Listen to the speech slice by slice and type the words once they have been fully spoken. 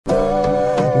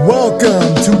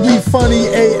Welcome to We Funny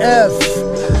AF,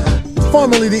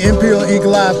 formerly the Imperial Ink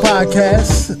Live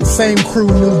podcast. Same crew,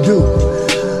 new dude.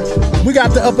 We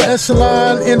got the upper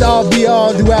echelon, end all be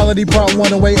all duality part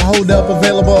 108 hold up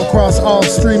available across all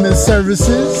streaming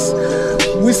services.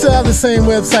 We still have the same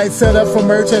website set up for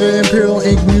merch at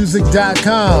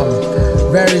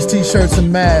imperialinkmusic.com. Various t-shirts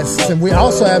and masks. And we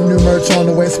also have new merch on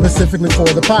the way specifically for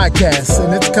the podcast,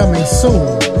 and it's coming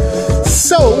soon.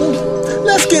 So,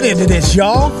 let's get into this,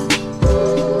 y'all.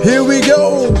 Here we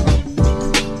go.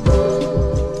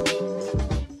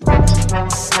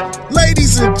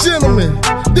 Ladies and gentlemen,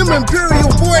 them Imperial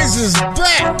boys is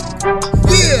back.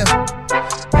 Yeah.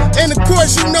 And of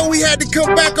course, you know we had to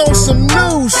come back on some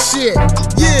new shit.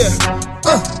 Yeah.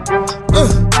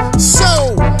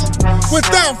 So,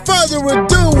 without further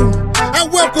ado, I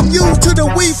welcome you to the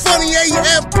We Funny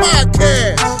AF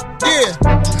podcast. Yeah,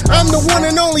 I'm the one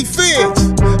and only Figs.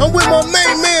 I'm with my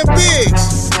main man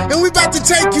Biggs, and we about to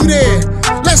take you there.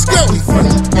 Let's go. We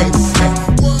Funny AF.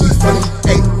 We Funny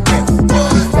AF.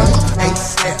 We Funny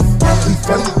AF. We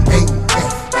Funny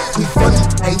AF. We Funny AF. We Funny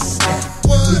AF. We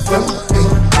Funny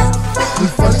AF. We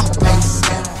Funny AF. We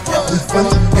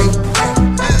Funny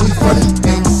AF. We Funny AF.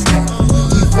 We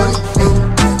Funny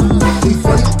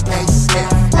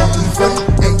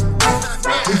AF.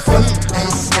 We Funny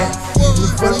AF.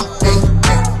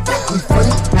 We Funny AF. We Funny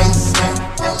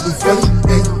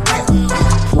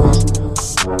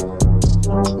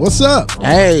What's up?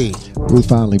 Hey, we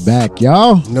finally back,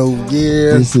 y'all. New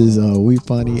year. This is We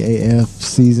Funny AF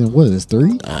season. What is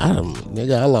 3? I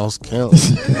lost count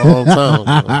a long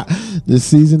time. This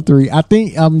season 3. I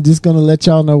think I'm just gonna let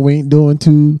y'all know we ain't doing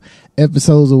 2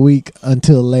 episodes a week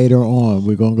until later on.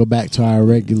 We're gonna go back to our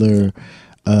regular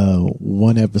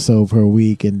 1 episode per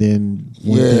week, and then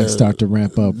when things start to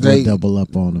ramp up, we'll double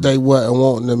up on them. They wasn't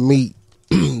wanting to meet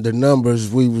the numbers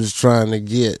we was trying to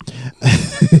get,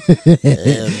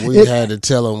 and we had to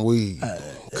tell them we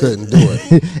couldn't do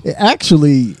it.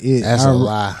 Actually, that's a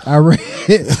lie.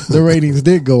 The ratings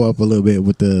did go up a little bit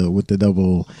with the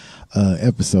double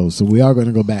episodes, so we are going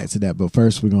to go back to that. But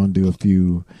first, we're going to do a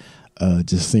few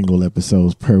just single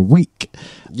episodes per week.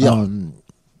 Yeah.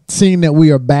 Seeing that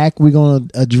we are back, we're going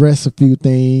to address a few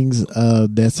things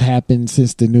that's happened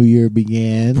since the new year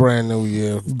began. Brand new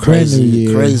year.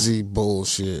 Crazy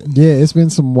bullshit. Yeah, it's been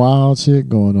some wild shit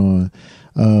going on.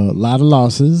 A lot of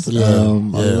losses. A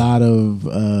lot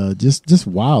of just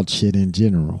wild shit in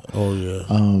general. Oh, yeah.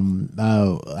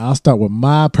 I'll start with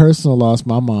my personal loss.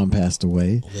 My mom passed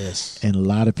away. Yes. And a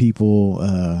lot of people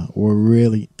were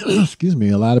really, a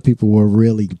lot of people were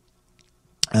really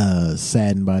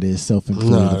saddened by this,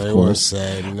 self-included, of course.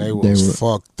 They were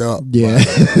fucked up. Yeah.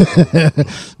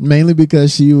 Mainly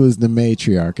because she was the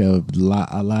matriarch of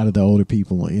a lot of the older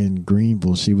people in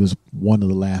Greenville. She was one of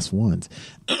the last ones.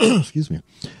 Excuse me.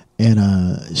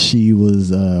 And she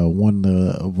was one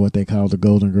of what they call the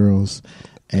Golden Girls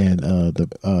and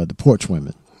the porch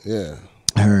women. Yeah.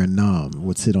 Her and Nam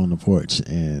would sit on the porch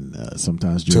and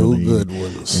sometimes Jolene. 2 good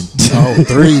ones.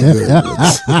 3 good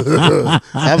ones. I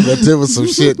bet there was some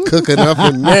shit cooking up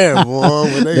in there, boy,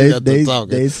 when they got to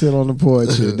talking. They sit on the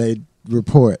porch and they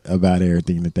report about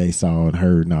everything that they saw and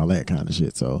heard and all that kind of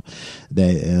shit. So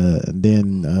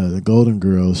then the Golden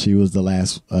Girl, she was the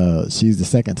last, she's the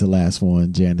second to last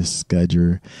one, Janice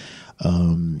Scudger,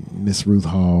 Miss Ruth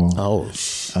Hall,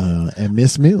 and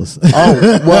Miss Mills. They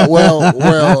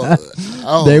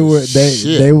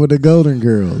were the Golden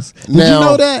Girls. Did you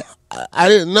know that? I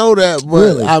didn't know that, but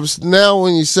really? Now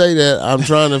when you say that, I'm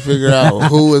trying to figure out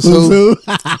who is who.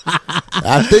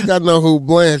 I think I know who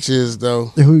Blanche is, though.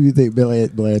 Who do you think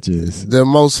Blanche is? The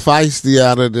most feisty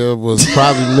out of them was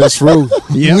probably Miss Ruth.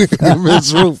 Yep.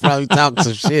 Miss Ruth probably talked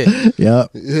some shit.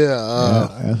 Yep. Yeah.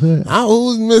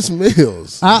 Who's Miss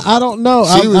Mills? I don't know.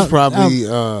 She was probably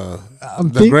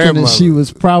I'm thinking that she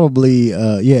was probably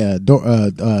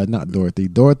not Dorothy.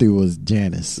 Dorothy was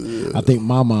Janice. I think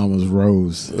my mom was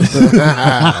Rose.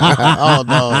 Oh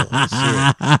no,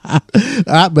 shit.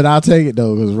 But I'll take it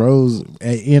though, because Rose,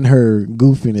 in her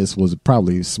goofiness, was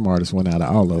probably the smartest one out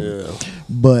of all of them.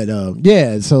 But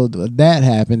so that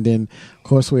happened. And of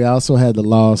course, we also had the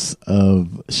loss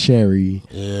of Sherry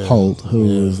Holt,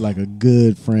 who was like a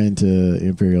good friend to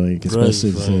Imperial Ink,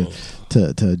 especially to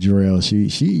Jarrell. She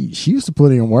used to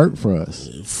put in work for us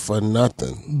for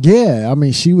nothing. Yeah, I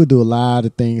mean, she would do a lot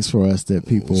of things for us that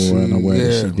people were unaware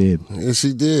that she did. Yeah,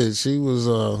 she did. She was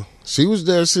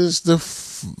there since the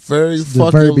very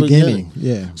beginning.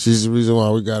 Yeah, she's the reason why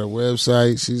we got a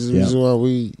website. She's the reason why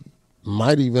we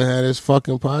might even have this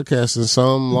fucking podcast in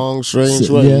some long, strange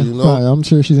way. Yeah, you know, I'm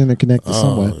sure she's interconnected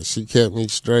somewhere. She kept me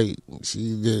straight.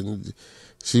 She didn't.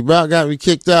 She about got me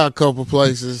kicked out a couple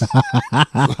places.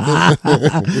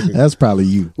 That's probably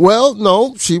you. Well,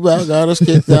 no, she about got us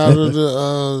kicked out of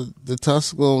the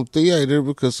Tusculum Theater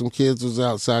because some kids was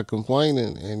outside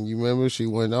complaining, and you remember she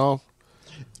went off.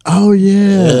 Oh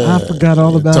yeah, I forgot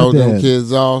all about told that. Told them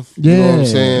kids off. Yeah, you know what I'm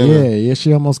saying? Yeah.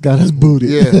 She almost got us booted.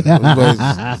 Yeah,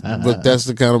 but that's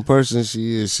the kind of person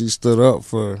she is. She stood up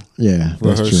for her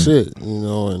true. shit,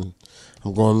 and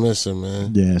I'm gonna miss her,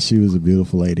 man. Yeah, she was a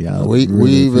beautiful lady. We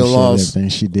even lost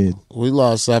everything she did. We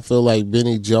lost. I feel like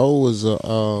Benny Joe was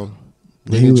Joe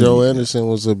Anderson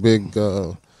was a big.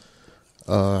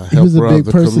 He was a big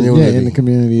person, community. in the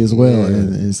community as well,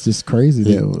 and it's just crazy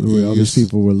that all these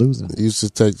people were losing. He used to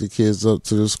take the kids up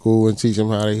to the school and teach them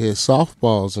how to hit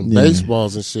softballs and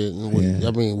baseballs and shit. And we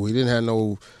didn't have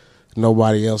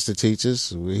nobody else to teach us.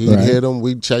 He'd hit them,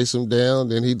 we'd chase them down,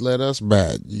 then he'd let us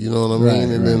bat. You know what I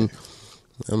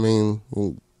mean?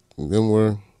 Then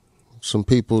we're some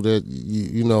people that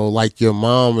you know, like your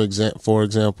mom, for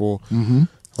example. Mm-hmm.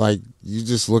 Like you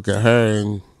just look at her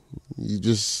and you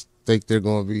just think they're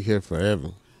going to be here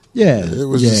forever. Yeah. It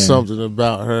was just something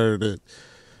about her that,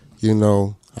 you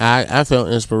know, I felt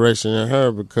inspiration in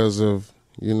her because of,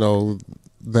 you know,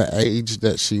 the age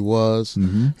that she was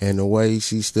and the way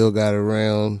she still got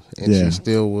around and she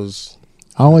still was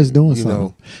always doing something.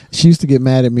 Know. She used to get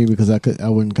mad at me because I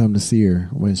wouldn't come to see her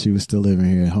when she was still living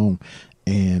here at home.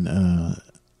 And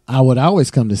I would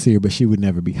always come to see her, but she would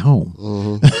never be home.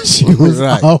 Mm-hmm. She was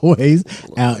always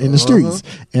out in the streets.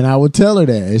 And I would tell her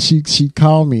that. And she'd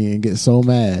call me and get so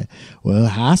mad. Well,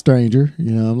 hi, stranger.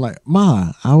 You know, I'm like,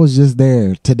 Ma, I was just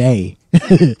there today.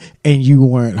 And you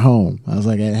weren't home. I was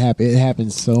like, it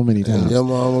happened so many times. And your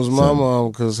mom was my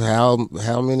mom because how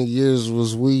many years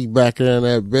was we back there in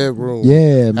that bedroom?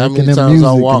 Yeah, how many times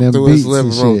I walked through his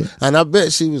living room, and I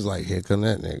bet she was like, "Here come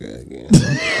that nigga again."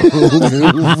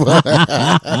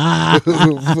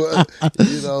 but,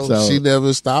 you know, she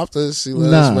never stopped us. She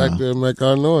let us back there and make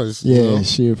our noise. Yeah, you know?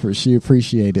 she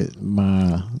appreciated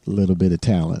my little bit of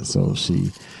talent, so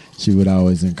she would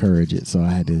always encourage it. So I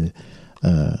had to.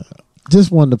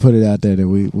 Just wanted to put it out there that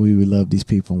we love these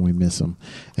people and we miss them,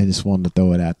 and just wanted to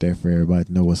throw it out there for everybody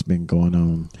to know what's been going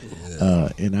on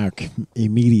in our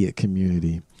immediate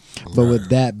community. But with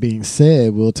that being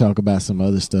said, we'll talk about some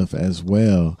other stuff as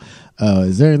well.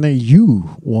 Is there anything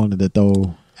you wanted to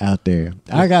throw out there?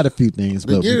 I got a few things,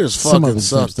 but the year's some fucking of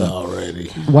sucked already.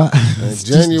 Why?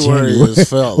 January has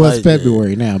felt like it's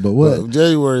February now, but what?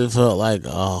 January felt like a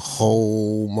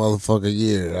whole motherfucking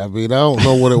year. I mean, I don't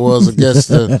know what it was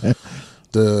against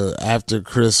the after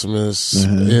Christmas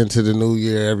into the new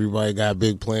year. Everybody got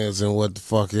big plans and what the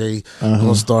fuck they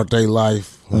gonna start their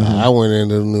life. I went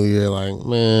into the new year like,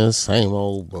 man, same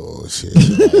old bullshit.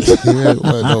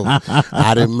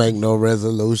 I didn't make no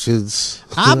resolutions.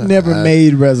 I've never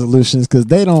made resolutions because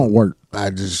they don't work. I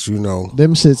just, you know,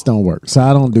 them shits don't work, so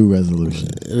I don't do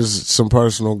resolutions. There's some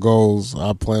personal goals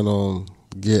I plan on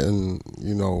getting,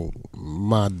 you know,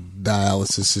 my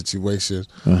dialysis situation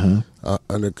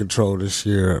under control this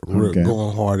year.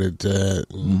 Going hard at that.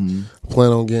 And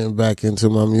plan on getting back into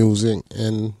my music,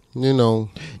 and you know,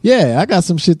 I got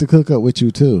some shit to cook up with you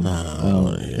too.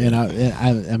 And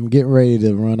I'm getting ready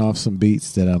to run off some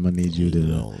beats that I'm gonna need you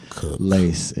to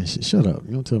lace. And shut up!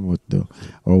 You don't tell me what to do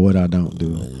or what I don't do.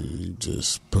 You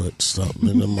just put something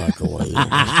in the microwave.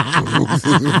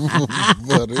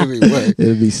 But anyway,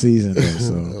 it'll be seasoned.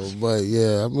 So, but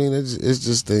yeah, I mean, it's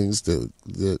just things that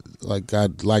like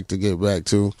I'd like to get back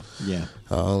to. Yeah.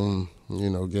 You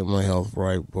know, get my health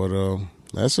right, but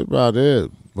that's about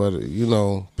it. But, you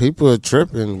know, people are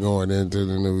tripping going into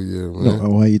the new year,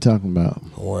 man. What are you talking about?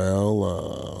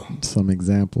 Well, some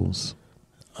examples.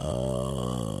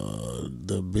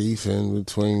 The beefing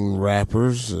between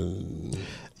rappers. And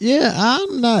yeah,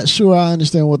 I'm not sure I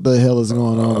understand what the hell is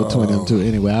going on between them two.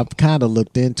 Anyway, I've kind of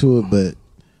looked into it, but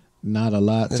not a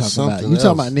lot. You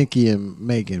talking about Nicki and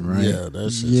Megan, right? Yeah,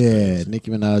 that's crazy.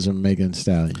 Nicki Minaj and Megan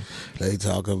Stallion. They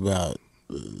talk about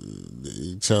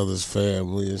each other's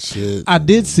family and shit. I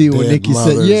did see what Nicki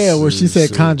said. Yeah, where she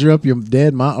said, "Conjure up your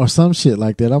dead mom" or some shit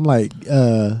like that. I'm like, she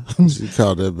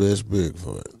called that bitch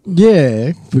Bigfoot.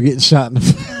 Yeah, for getting shot in the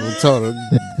foot. I told her,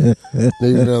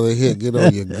 nigga, another hit, get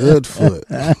on your good foot.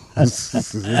 I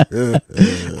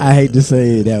hate to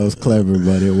say that was clever,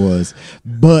 but it was.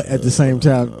 But at the same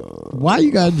time, why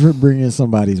you gotta bring in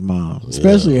somebody's mom,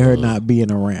 especially her not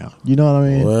being around? You know what I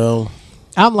mean? Well,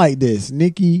 I'm like this,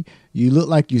 Nicki. You look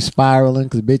like you spiraling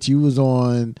because, bitch, you was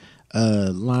on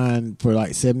line for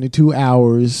like 72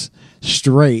 hours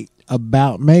straight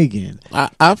about Megan. I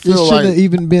It feel shouldn't have like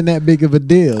even been that big of a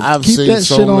deal. Keep that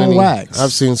shit on wax.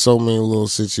 I've seen so many little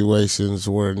situations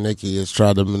where Nicki has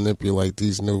tried to manipulate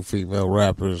these new female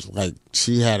rappers. Like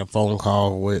she had a phone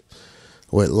call with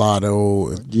Lotto,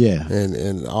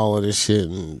 and all of this shit,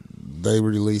 and they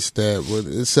released that.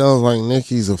 But it sounds like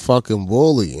Nicki's a fucking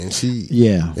bully, and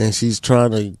she's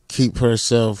trying to keep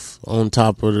herself on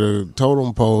top of the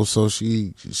totem pole, so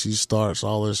she starts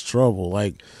all this trouble.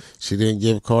 Like she didn't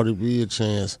give Cardi B a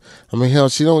chance. I mean, hell,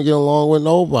 she don't get along with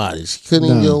nobody. She couldn't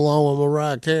even get along with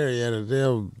Mariah Carey at a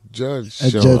damn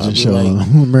judging show, like,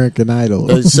 American Idol.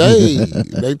 They say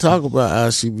they talk about how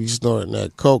she be snorting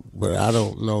that coke, but I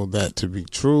don't know that to be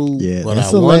true. Yeah, but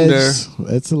it's I alleged.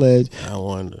 wonder. It's alleged. I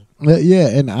wonder. Yeah,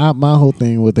 and my whole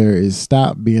thing with her is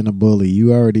stop being a bully.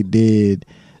 You already did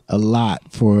a lot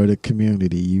for the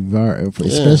community.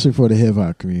 Especially for the hip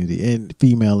hop community and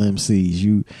female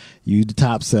MCs. You the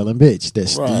top selling bitch.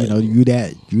 That's right. You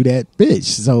that bitch.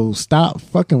 So stop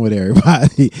fucking with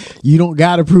everybody. You don't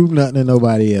gotta prove nothing to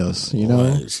nobody else. You know.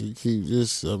 Right. She keep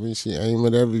she aim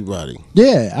at everybody.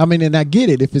 Yeah, I mean, and I get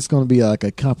it if it's going to be like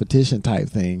a competition type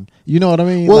thing. You know what I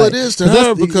mean? Well, like, it is to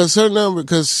her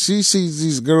because she sees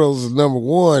these girls as number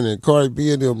one, and Cardi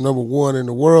B and them number one in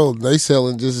the world. And they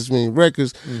selling just as many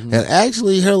records, and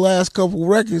actually, her last couple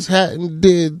records hadn't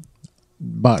did.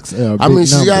 I mean,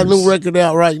 she got a new record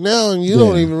out right now, and you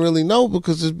don't even really know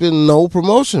because there's been no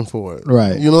promotion for it.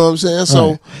 Right. You know what I'm saying?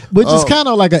 So, which is kind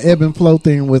of like an ebb and flow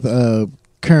thing with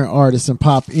current artists in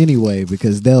pop anyway,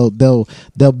 because they'll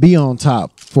be on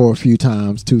top for a few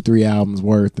times, 2-3 albums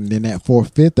worth, and then that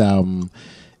 4th, 5th album,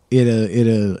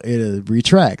 it'll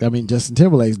retract. I mean, Justin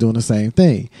Timberlake's doing the same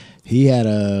thing. He had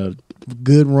a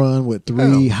good run with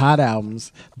 3 hot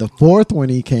albums. The 4th one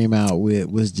he came out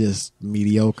with was just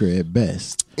mediocre at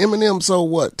best. Eminem sold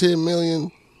what, 10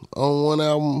 million on one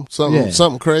album?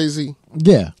 Something crazy.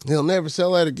 Yeah, he'll never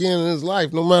sell that again in his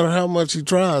life, no matter how much he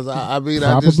tries. I mean,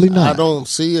 not. I don't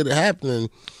see it happening.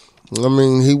 I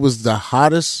mean, he was the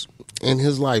hottest in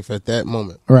his life at that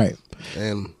moment, right?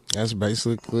 And that's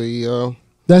basically.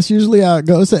 That's usually how it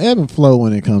goes. It's an ebb and flow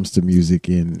when it comes to music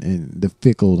and the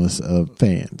fickleness of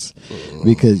fans.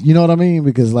 Because, you know what I mean?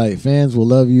 Because, like, fans will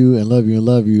love you and love you and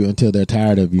love you until they're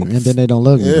tired of you, and then they don't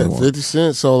love you anymore. 50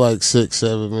 Cent sold like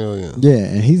 6-7 million. Yeah,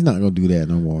 and he's not going to do that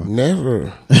no more.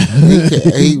 Never.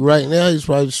 Right now, he's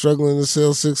probably struggling to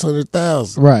sell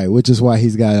 600,000. Right, which is why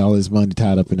he's got all his money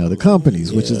tied up in other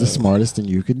companies, which is the smartest thing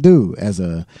you can do as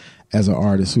an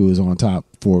artist who is on top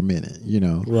for a minute, you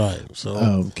know. Right.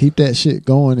 So keep that shit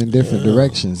going in different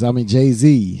directions. I mean,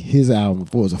 Jay-Z, his album,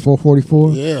 what was it,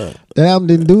 444? Yeah. That album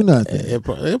didn't do nothing. It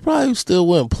probably still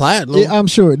went platinum. Yeah, I'm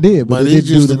sure it did, but it didn't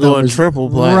do the numbers. Triple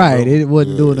platinum. Right, it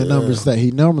wasn't doing the numbers that he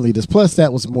normally does. Plus,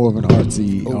 that was more of an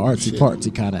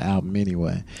artsy kind of album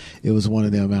anyway. It was one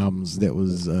of them albums that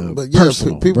was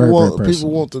personal. People very, want very personal.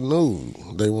 people want the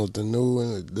new. They want the new,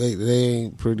 and they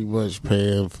ain't pretty much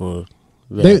paying for.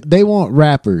 They want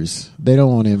rappers. They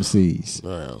don't want MCs.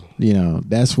 Wow. You know,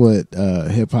 that's what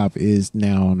hip hop is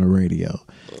now on the radio.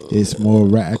 It's more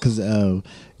rap because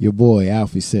your boy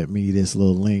Alfie sent me this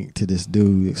little link to this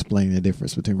dude explaining the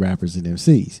difference between rappers and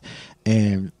MCs,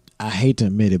 and I hate to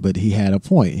admit it, but he had a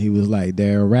point. He was like,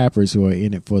 there are rappers who are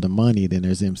in it for the money, then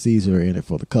there's MCs who are in it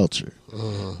for the culture.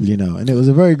 You know, and it was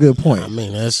a very good point. I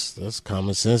mean, that's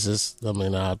common sense.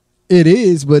 It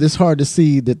is, but it's hard to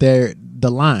see that they're the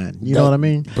line. You know what I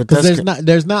mean? Because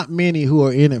there's not many who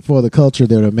are in it for the culture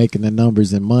that are making the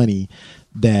numbers and money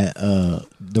that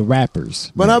the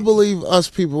rappers. But I believe us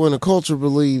people in the culture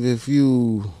believe if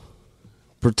you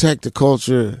protect the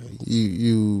culture,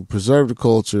 you preserve the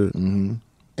culture, and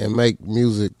make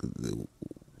music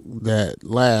that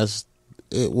lasts,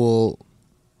 it will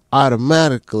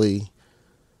automatically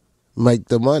make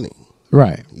the money.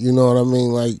 Right. You know what I mean?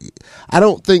 Like, I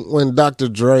don't think when Dr.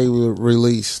 Dre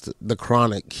released The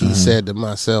Chronic, he said to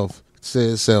himself,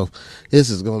 this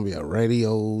is going to be a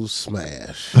radio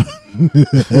smash.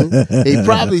 He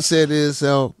probably said to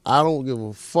himself, I don't give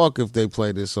a fuck if they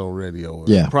play this on radio.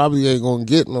 Yeah. Probably ain't going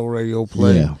to get no radio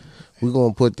play. Yeah. We're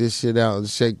going to put this shit out and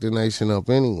shake the nation up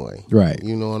anyway. Right.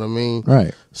 You know what I mean?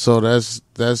 Right. So that's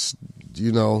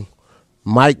you know,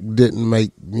 Mike didn't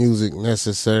make music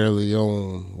necessarily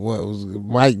on what was.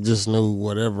 Mike just knew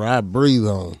whatever I breathe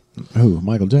on. Who?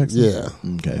 Michael Jackson? Yeah.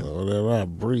 Okay. Whatever I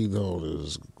breathe on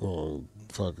is going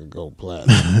to fucking go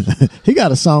platinum. He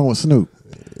got a song with Snoop.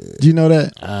 Do you know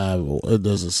that? It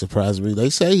doesn't surprise me. They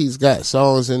say he's got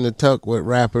songs in the tuck with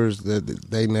rappers that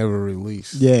they never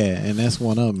released. Yeah, and that's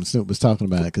one of them. Snoop was talking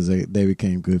about it because they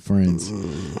became good friends.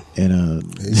 And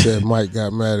he said Mike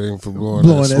got mad at him for blowing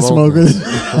that smoker.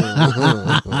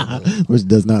 Which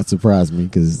does not surprise me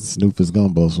because Snoop is gonna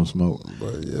blow some smoke.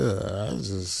 But yeah,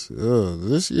 this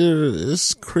year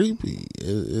it's creepy.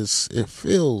 It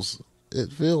feels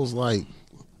like,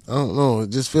 I don't know.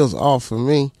 It just feels off for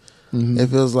me. Mm-hmm. It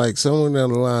feels like somewhere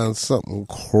down the line something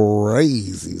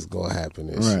crazy is gonna happen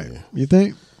this year. You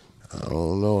think? I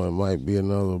don't know. It might be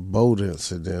another boat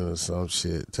incident or some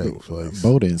shit take place.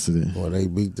 Boat incident? Well, they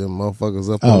beat them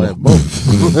motherfuckers up on that boat.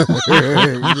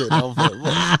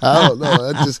 I don't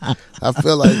know. I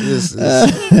feel like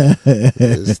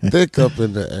it's thick up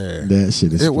in the air. That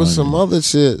shit is. It was some other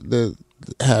shit that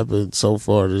happened so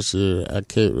far this year. I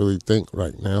can't really think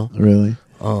right now. Really?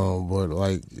 But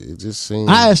like it just seemed.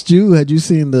 I asked you, had you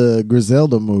seen the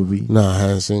Griselda movie? No, I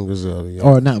haven't seen Griselda yet.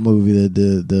 Or not movie,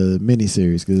 the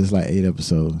miniseries, because it's like 8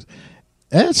 episodes.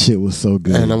 That shit was so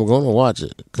good, and I'm going to watch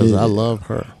it because I love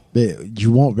her.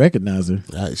 You won't recognize her.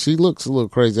 She looks a little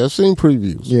crazy. I've seen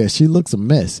previews. Yeah, she looks a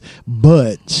mess,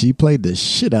 but she played the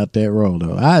shit out that role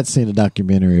though. I had seen a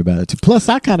documentary about it too. Plus,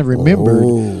 I kind of remembered.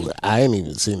 Oh, I ain't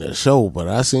even seen the show, but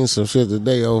I seen some shit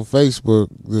today on Facebook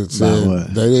that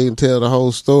said they didn't tell the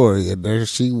whole story, and there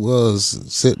she was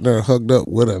sitting there hugged up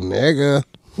with a nigga.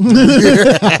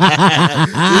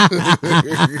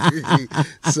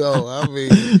 So I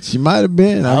mean, she might have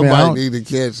been. I might need to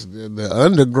catch the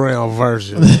underground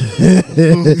version.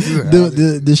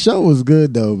 the show was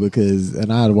good though because,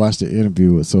 and I had watched the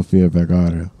interview with Sofia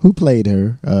Vergara, who played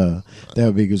her. That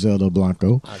would be Griselda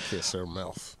Blanco. I kiss her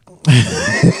mouth.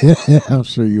 I'm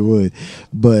sure you would,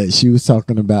 but she was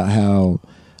talking about how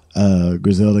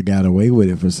Griselda got away with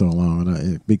it for so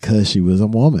long because she was a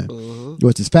woman.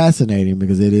 Which is fascinating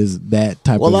because it is that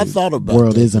type of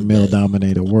world is a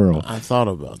male-dominated world. I thought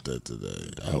about that today.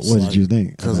 What did you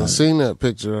think? Because I seen that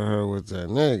picture of her with that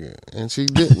nigga, and she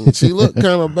didn't. She looked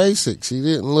kind of basic. She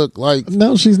didn't look like.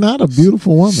 No, she's not a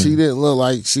beautiful woman. She didn't look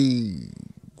like she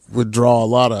would draw a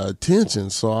lot of attention.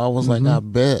 So I was like, I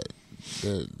bet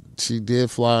that she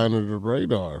did fly under the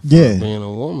radar for being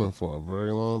a woman for a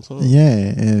very long time. Yeah,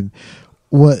 and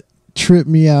what tripped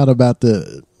me out about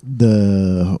the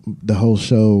whole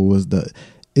show was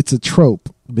it's a trope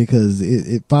because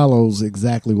it follows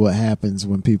exactly what happens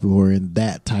when people who are in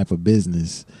that type of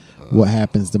business, what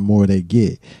happens the more they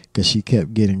get, because she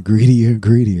kept getting greedier and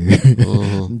greedier.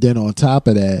 Then on top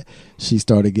of that, she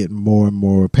started getting more and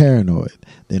more paranoid.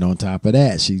 Then on top of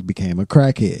that, she became a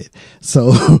crackhead.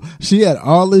 So she had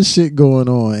all this shit going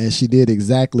on, and she did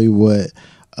exactly what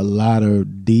a lot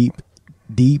of deep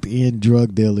end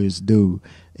drug dealers do,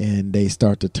 and they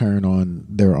start to turn on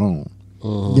their own.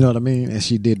 You know what I mean? And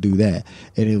she did do that,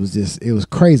 and it was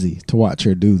crazy to watch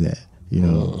her do that. You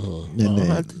know, I'll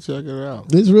have to check it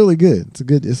out. It's really good.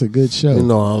 It's a good show. You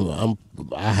know,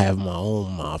 I have my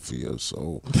own mafia,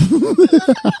 so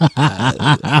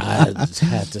I just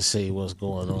had to see what's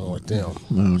going on with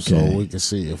them, so we can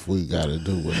see if we got to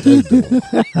do what they do.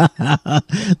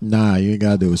 Nah, you ain't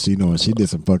got to do what she doing. She did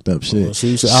some fucked up shit. Well,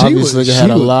 she obviously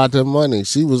had a lot of money.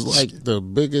 She was like the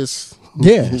biggest.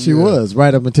 Yeah, she was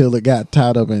right up until it got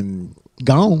tied up and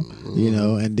gone, you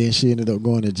know, and then she ended up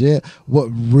going to jail. What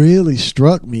really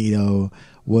struck me though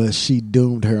was she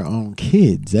doomed her own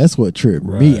kids. That's what tripped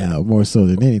me out more so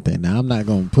than anything. Now I'm not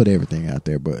gonna put everything out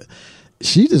there, but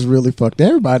she just really fucked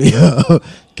everybody up,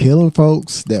 killing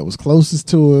folks that was closest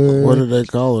to her. What did they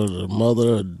call her? The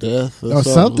mother of death or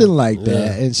something like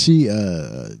that. And she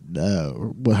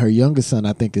well, her youngest son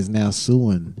I think is now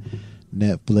suing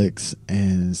Netflix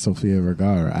and Sofia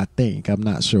Vergara. I think, I'm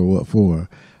not sure what for,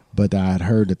 but I had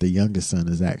heard that the youngest son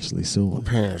is actually suing.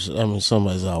 Parents, I mean,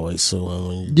 somebody's always suing.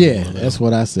 When you that's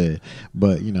what I said.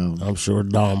 But, you know. I'm sure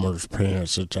Dahmer's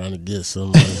parents are trying to get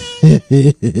some money.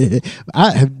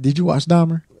 Did you watch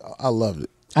Dahmer? I loved it.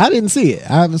 I didn't see it.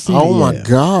 I haven't seen it yet. Oh, my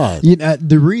God. You know,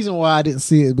 the reason why I didn't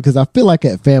see it is because I feel like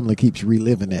that family keeps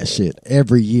reliving that shit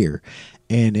every year.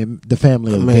 And the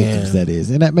family of the victims, that is,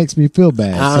 and that makes me feel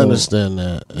bad. I understand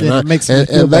that, and it makes me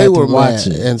feel bad they were to watch mad,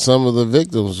 it. and some of the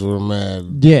victims were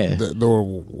mad. Yeah,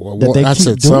 I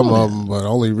said some of them, but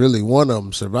only really one of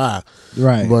them survived.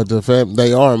 Right, but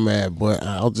they are mad. But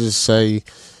I'll just say,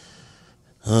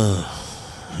 I've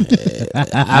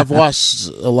watched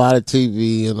a lot of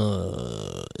TV in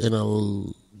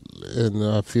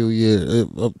a few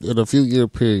year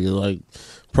period. Like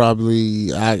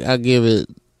probably, I'll give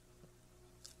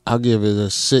it a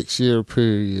 6-year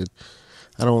period.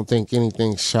 I don't think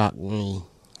anything shocked me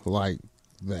like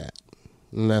that.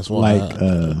 And that's why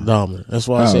Dahmer. That's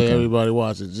why I say everybody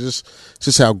watch it.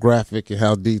 Just how graphic and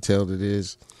how detailed it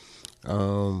is.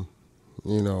 You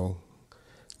know,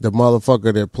 the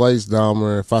motherfucker that plays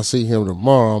Dahmer, if I see him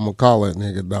tomorrow, I'm gonna call that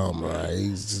nigga Dahmer. Right?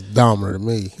 He's just Dahmer to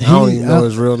me. I don't even know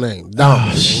his real name.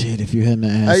 Dahmer. Oh shit! If you hadn't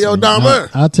asked, hey yo, Dahmer.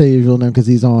 I'll tell you his real name because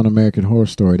he's on American Horror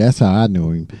Story. That's how I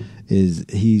knew him. Is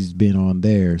he's been on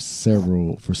there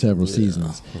several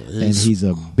seasons, and he's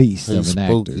a beast of an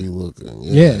actor. Looking.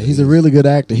 Yeah, he's a really good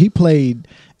actor. He played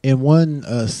in one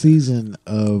season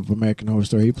of American Horror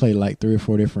Story. He played like 3 or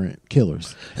 4 different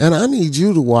killers. And I need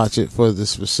you to watch it for the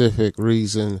specific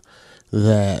reason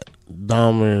that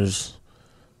most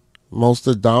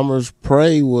of Dahmer's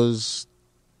prey was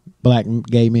black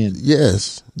gay men.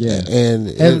 Yes. Yeah. And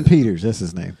Evan Peters, that's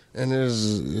his name. And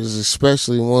there's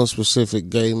especially one specific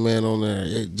gay man on there.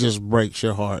 It just breaks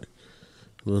your heart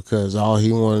because all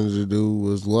he wanted to do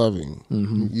was love him.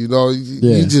 Mm-hmm. You know,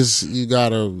 you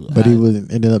gotta. But he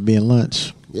ended up being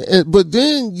lunch. Yeah, but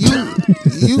then you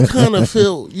kind of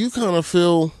feel.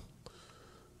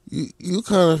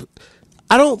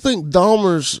 I don't think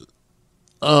Dahmer's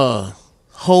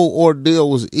whole ordeal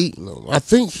was eating them. I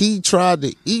think he tried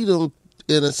to eat them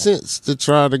in a sense to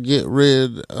try to get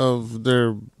rid of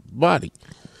their body.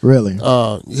 Really?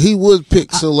 He would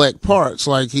pick select parts,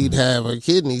 like he'd have a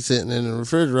kidney sitting in the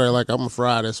refrigerator, like I'm gonna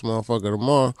fry this motherfucker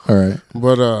tomorrow. All right.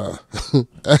 But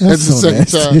at the same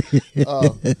time,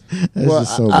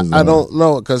 I don't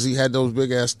know it because he had those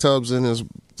big ass tubs in his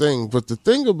thing. But the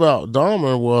thing about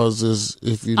Dahmer is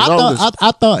if you notice,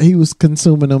 I thought he was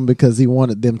consuming them because he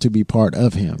wanted them to be part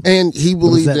of him, and he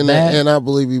believed in that, and I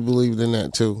believe he believed in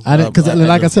that too. I didn't, because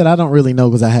like I said, I don't really know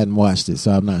because I hadn't watched it,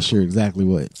 so I'm not sure exactly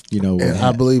what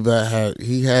I believe that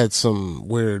he had some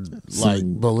weird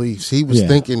beliefs. He was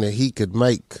thinking that he could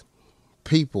make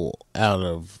people out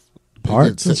of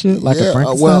parts and shit, like a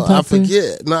Frankenstein. Well, type I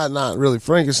forget, not really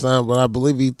Frankenstein, but I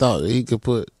believe he thought that he could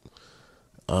put.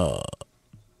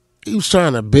 He was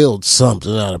trying to build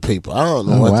something out of people. I don't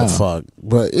know the fuck.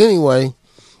 But anyway.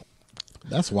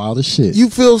 That's wild as shit. You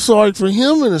feel sorry for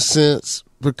him in a sense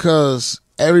because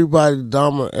everybody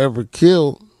Dahmer ever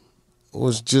killed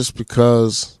was just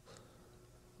because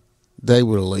they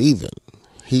were leaving.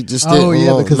 He just didn't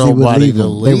want nobody to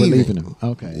leave. They were leaving him.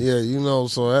 Okay. Yeah,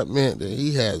 so that meant that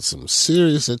he had some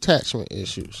serious attachment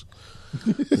issues.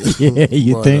 Yeah,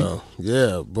 you think?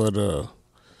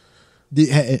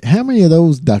 How many of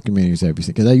those documentaries have you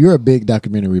seen? Because you're a big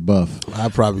documentary buff.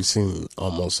 I've probably seen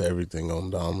almost everything on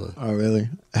Dahmer. Oh, really?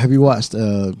 Have you watched?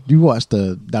 You watched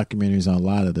the documentaries on a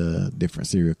lot of the different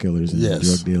serial killers and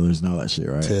drug dealers and all that shit,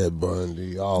 right? Ted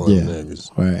Bundy, all them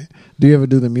niggas. Right. Do you ever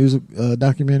do the music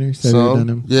documentaries? Have you ever done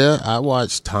them? Yeah, I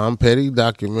watched Tom Petty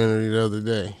documentary the other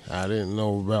day. I didn't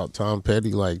know about Tom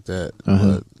Petty like that,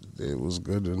 but it was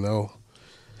good to know.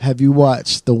 Have you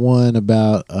watched the one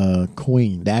about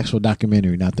Queen, the actual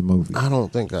documentary, not the movie? I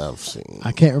don't think I've seen.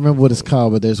 I can't remember what it's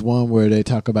called, but there's one where they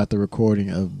talk about the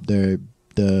recording of their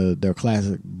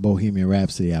classic Bohemian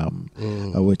Rhapsody album,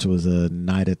 which was a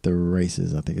Night at the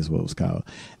Races, I think is what it was called,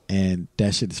 and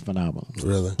that shit is phenomenal.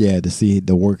 Really? Yeah, to see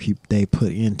the work they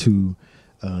put into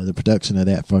the production of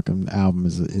that fucking album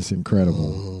is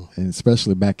incredible, and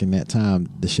especially back in that time,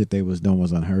 the shit they was doing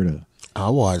was unheard of. I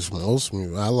watched most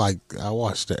music. I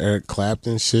watched the Eric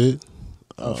Clapton shit.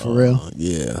 For real?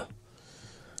 Yeah.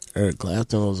 Eric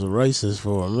Clapton was a racist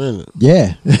for a minute.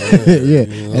 Yeah. Yeah.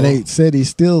 And they said he's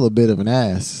still a bit of an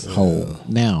asshole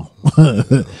now,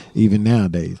 even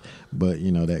nowadays. But,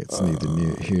 that's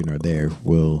neither here nor there.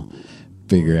 We'll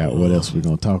figure out what else we're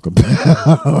going to talk about.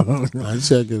 I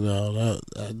check it out.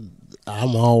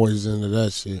 I'm always into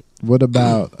that shit. What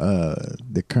about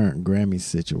the current Grammy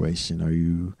situation? Are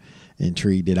you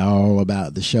intrigued at all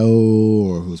about the show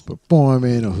or who's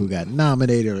performing or who got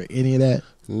nominated or any of that?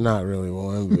 Not really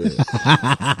one bit.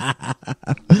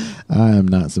 I am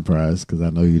not surprised because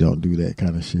I know you don't do that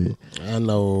kind of shit. I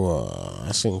know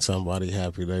I seen somebody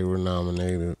happy they were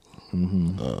nominated.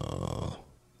 I'm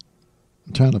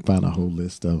trying to find a whole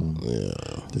list of them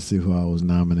to see who I was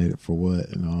nominated for what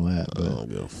and all that. But I don't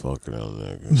give a fuck them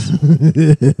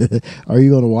niggas. Are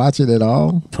you going to watch it at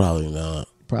all? Probably not.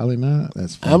 Probably not.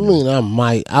 That's fine. I mean, I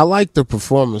might. I like the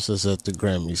performances at the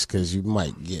Grammys because you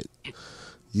might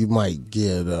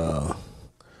get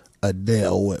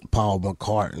Adele with Paul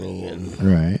McCartney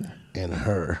and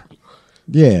her.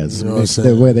 Yeah, it's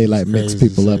the way they mix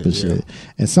people up and shit.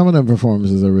 And some of them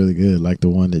performances are really good, like the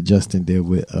one that Justin did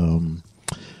with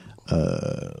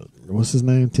what's his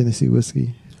name? Tennessee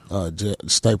Whiskey.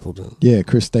 Stapleton. Yeah,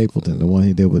 Chris Stapleton. The one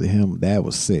he did with him, that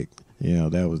was sick. You know,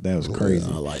 that was crazy.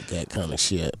 Yeah, I like that kind of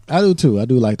shit. I do too. I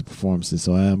do like the performances,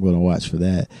 so I am going to watch for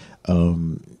that.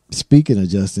 Speaking of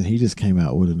Justin, he just came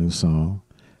out with a new song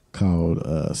called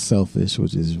 "Selfish,"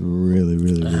 which is really,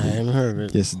 really, really. I haven't heard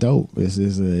it. It's dope. It's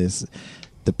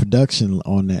the production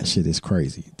on that shit is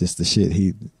crazy. Just the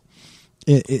shit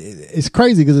it's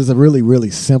crazy because it's a really, really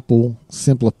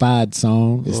simplified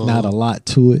song. It's not a lot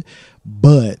to it,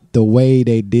 but the way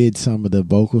they did some of the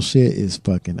vocal shit is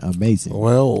fucking amazing.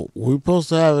 Well, we're supposed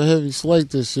to have a heavy slate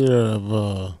this year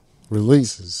of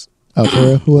releases. Oh, for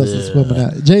real? Who else is coming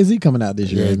out? Jay-Z coming out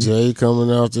this year. Yeah, Jay coming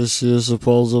out this year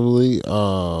supposedly.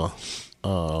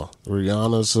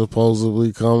 Rihanna's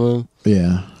supposedly coming.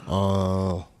 Yeah.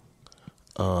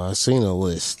 I seen a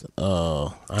list.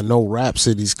 I know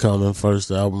Rhapsody's coming,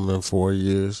 first album in 4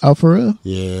 years. Oh, for real?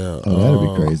 Yeah. Oh, that'd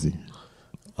be crazy.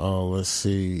 Let's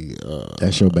see.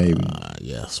 That's your baby.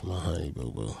 Yes, my honey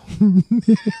boo boo.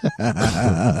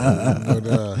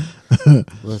 But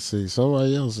let's see.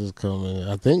 Somebody else is coming.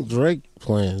 I think Drake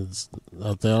plans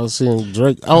out there. I was seeing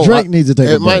Drake. Oh, Drake needs to take a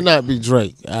break. It might not be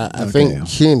Drake. I think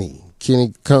Kenny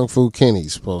Kung Fu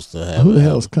Kenny's supposed to have. Who the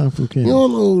hell's Kung Fu Kenny? You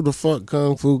don't know who the fuck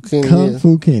Kung Fu Kenny Kung is?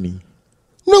 Fu Kenny.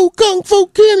 No Kung Fu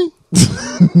Kenny.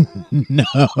 No.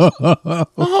 I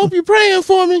hope you're praying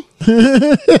for me.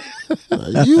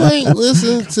 You ain't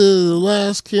listened to the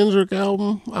last Kendrick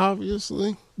album,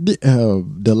 obviously. What's the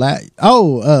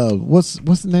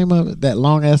name of it? That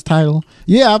long ass title?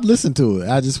 Yeah, I've listened to it.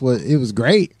 It was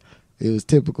great. It was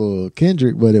typical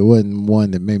Kendrick, but it wasn't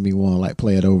one that made me want to like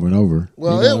play it over and over.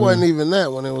 Well, it wasn't even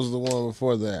that one. It was the one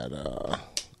before that.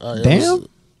 Damn?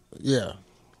 Yeah,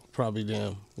 probably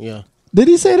Damn. Yeah. Did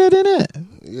he say that in it?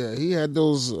 Yeah, he had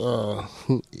those.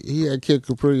 He had Kid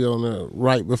Capri on there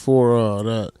right before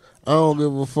that. I don't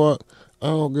give a fuck. I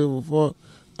don't give a fuck.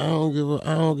 I don't give a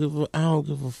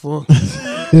fuck.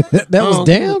 That was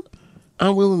Damn?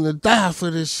 I'm willing to die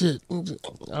for this shit. I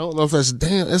don't know if that's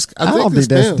Damn. I don't think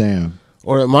that's Damn.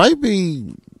 Or it might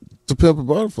be To Pimp a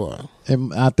Butterfly.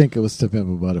 I think it was To Pimp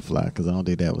a Butterfly because I don't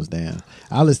think that was Damn.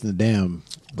 I listened to Damn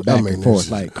back and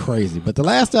forth like crazy. But the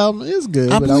last album is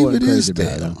good, but I wasn't crazy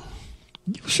about it.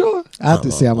 You sure? I have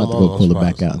to see. I'm going to go pull it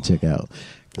back out and check out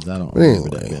because I don't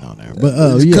remember that bit on there. But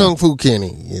it's Kung Fu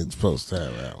Kenny. It's supposed to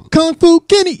have album. Kung Fu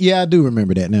Kenny. Yeah, I do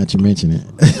remember that now that you mention it.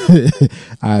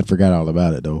 I had forgot all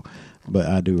about it though. But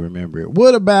I do remember it.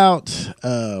 What about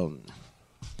the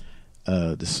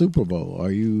Super Bowl? Are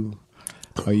you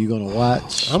going to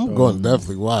watch? I'm going to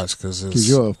definitely watch because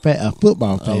you're a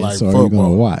football fan. Like so football. are you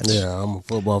going to watch? Yeah, I'm a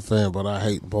football fan, but I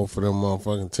hate both of them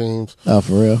motherfucking teams. Oh,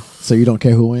 for real? So you don't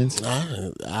care who wins?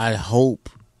 I hope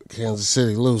Kansas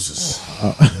City loses.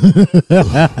 Oh.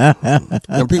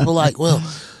 And people like, well,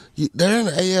 they're in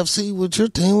the AFC with your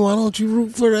team. Why don't you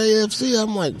root for the AFC?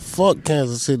 I'm like, fuck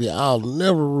Kansas City. I'll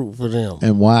never root for them.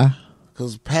 And why?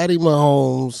 Because Patty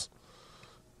Mahomes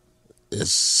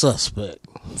is suspect.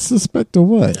 Suspect of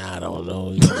what? I don't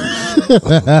know.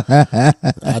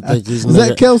 I think he's Is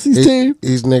that Kelce's team?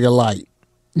 He's nigga light.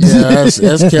 Yeah, that's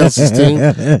Kelce's team.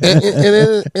 And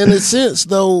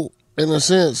in a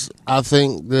sense, I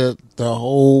think that the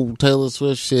whole Taylor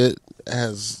Swift shit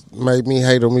has made me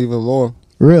hate him even more.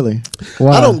 Really?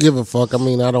 Why? I don't give a fuck. I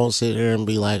mean, I don't sit here and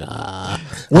be like, I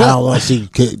don't want to see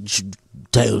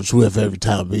Taylor Swift every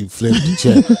time he flips the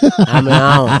check. I mean,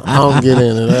 I don't get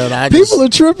into that. People are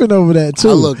tripping over that too.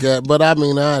 I look at, but I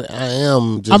mean, I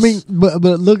am just. I mean, but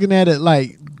looking at it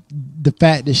like the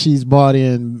fact that she's brought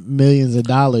in millions of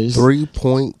dollars,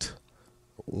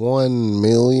 $3.1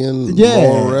 million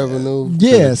more revenue.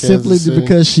 Yeah, simply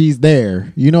because she's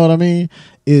there. You know what I mean?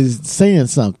 Is saying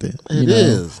something. It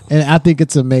is. And I think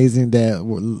it's amazing that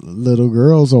little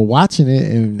girls are watching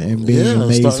it and being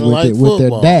amazed with it with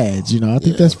their dads. You know, I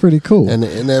think that's pretty cool. And the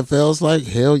NFL's like,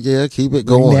 hell yeah, keep it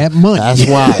going. Bring that money. That's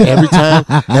why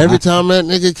every time that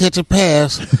nigga catch a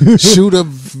pass, shoot a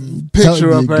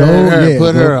picture up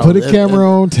her, put a camera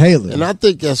on Taylor. And I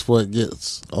think that's what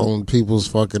gets on people's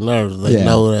fucking nerves. They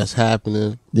know that's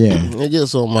happening. Yeah. It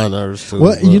gets on my nerves too.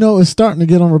 Well, you know, it's starting to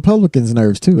get on Republicans'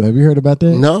 nerves too. Have you heard about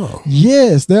that? No.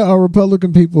 Yes, there are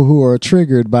Republican people who are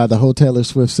triggered by the whole Taylor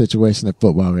Swift situation at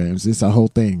football games. It's a whole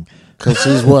thing. Because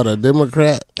she's what, a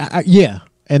Democrat? Yeah.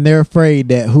 And they're afraid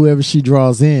that whoever she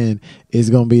draws in is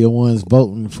going to be the ones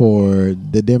voting for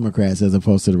the Democrats as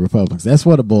opposed to the Republicans. That's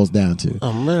what it boils down to.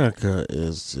 America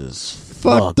is just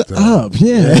fucked up.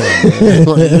 Yeah.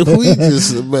 We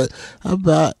just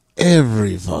about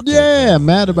every fucking thing.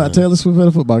 Mad about Taylor Swift at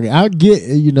a football game. I get,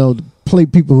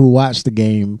 people who watch the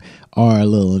game are a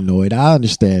little annoyed. I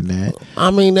understand that.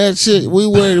 I mean, that shit, we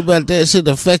worried about that shit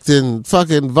affecting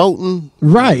fucking voting.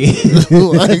 Right.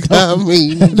 Like, I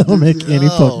mean. That don't make any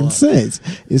fucking sense.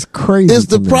 It's crazy. Is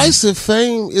the price of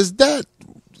fame,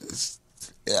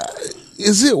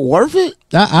 is it worth it?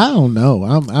 I don't know.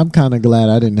 I'm kind of glad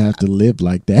I didn't have to live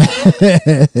like that.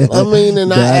 I mean,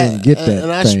 and I didn't get that,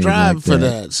 and I strive like for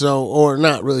that. So, or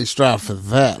not really strive for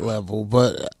that level,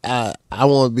 but I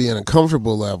want to be in a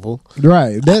comfortable level.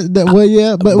 Right. Well,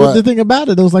 yeah. But the thing about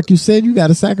it is, like you said, you got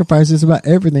to sacrifice just about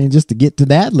everything just to get to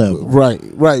that level. Right.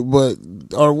 But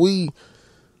are we?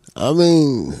 I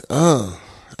mean,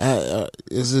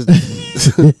 is it?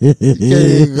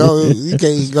 You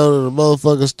can't go to the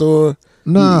motherfucking store.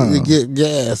 No, to get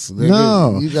gas.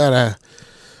 No, you gotta.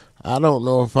 I don't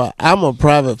know if I'm a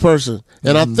private person,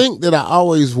 and I think that I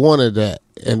always wanted that,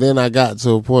 and then I got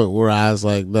to a point where I was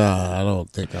like, nah, I don't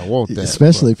think I want that.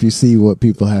 Especially if you see what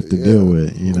people have to deal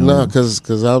with, you know. No,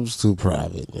 because I'm too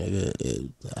private.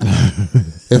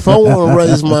 If I want to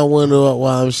raise my window up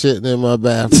while I'm shitting in my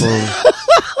bathroom.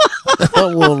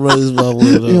 I won't raise my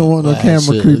window. You don't want no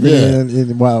camera creeping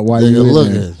in while you're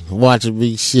looking, watching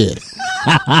me shit.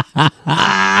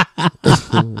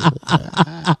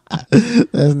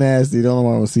 That's nasty. Don't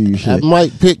want to see you shit. I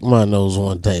might pick my nose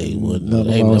one day when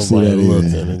ain't nobody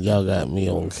looking, and y'all got me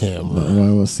on camera. I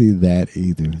don't want to see that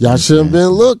either. Y'all shouldn't been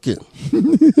looking.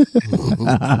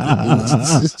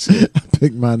 I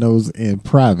pick my nose in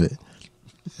private.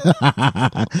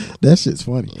 That shit's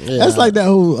funny. Yeah. That's like that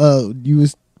whole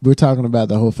we're talking about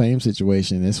the whole fame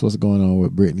situation. That's what's going on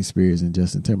with Britney Spears and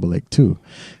Justin Timberlake too.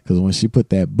 Because when she put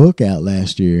that book out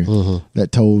last year,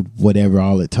 that told whatever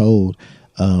all it told,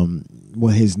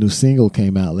 when his new single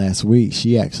came out last week,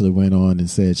 she actually went on and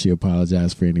said she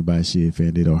apologized for anybody she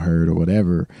offended or hurt or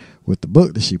whatever with the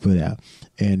book that she put out.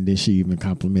 And then she even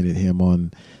complimented him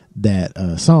on that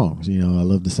song. You know, I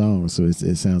love the song, so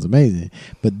it sounds amazing.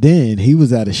 But then he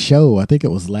was at a show, I think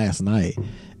it was last night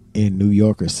in New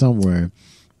York or somewhere,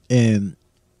 and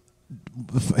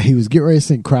he was getting ready to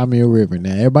sing Cry Me a River.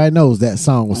 Now, everybody knows that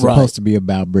song was supposed to be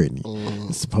about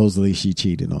Britney. Supposedly she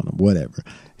cheated on him, whatever.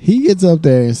 He gets up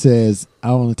there and says,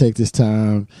 I want to take this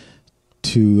time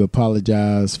to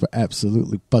apologize for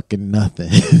absolutely fucking nothing.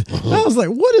 I was like,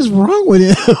 what is wrong with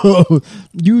you?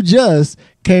 You just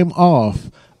came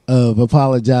off of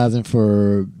apologizing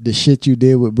for the shit you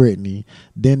did with Britney,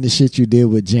 then the shit you did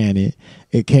with Janet.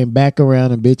 It came back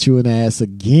around and bit you in the ass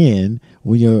again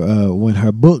when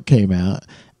her book came out,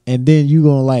 and then you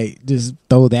gonna like just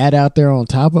throw that out there on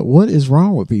top of what is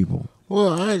wrong with people?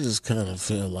 Well, I just kind of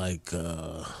feel like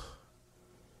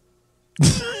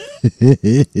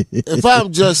if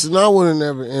I'm Justin, I would have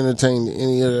never entertained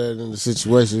any of that in the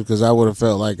situation because I would have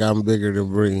felt like I'm bigger than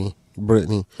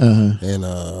Britney, and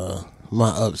my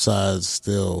upside's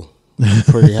still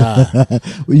pretty high.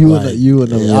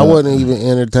 I wouldn't even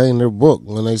entertain their book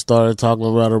when they started talking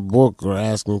about her book or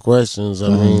asking questions. I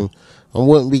mean, I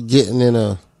wouldn't be getting in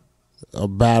a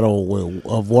battle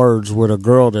of words with a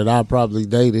girl that I probably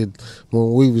dated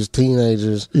when we was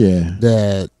teenagers. Yeah,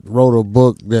 that wrote a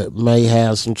book that may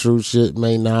have some true shit,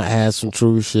 may not have some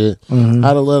true shit. I'd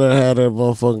have let her have that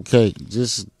motherfucking cake.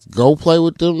 Just go play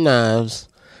with them knives.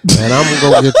 And I'm gonna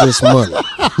go get this money.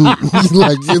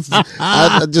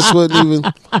 I just wouldn't even.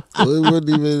 It wouldn't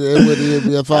even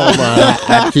be a thought about it.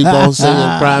 I'd keep on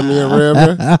singing "Cry Me a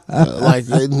River" like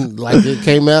it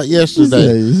came out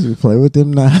yesterday. You should play with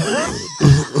them now.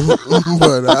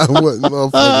 But I wouldn't,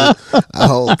 motherfucker. I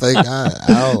don't think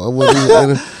I wouldn't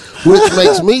even. Which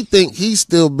makes me think he's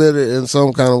still bitter in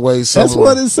some kind of way. Somewhere. That's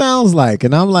what it sounds like.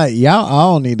 And I'm like, y'all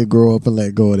all need to grow up and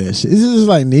let go of that shit. It's just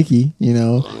like Nicki, you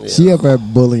know. Yeah. She up there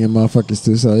bullying motherfuckers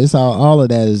too. So it's all of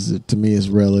that is, to me, is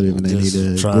relative, and they need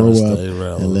to grow up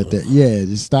and let that. Yeah,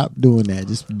 just stop doing that.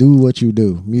 Just do what you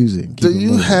do. Music. Do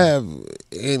you have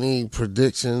any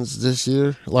predictions this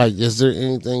year? Like, is there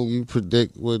anything you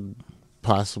predict would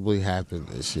possibly happen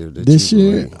this year? This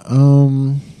year,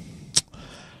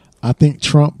 I think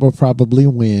Trump will probably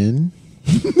win.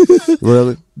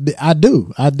 Really? I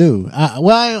do. I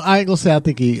ain't gonna say I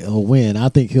think he'll win. I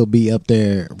think he'll be up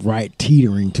there right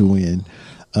teetering to win.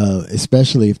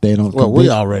 Especially if they don't. Well, we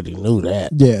already knew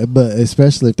that. Yeah, but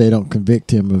especially if they don't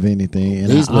convict him of anything. And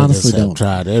these I honestly don't.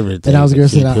 Tried everything. And I was gonna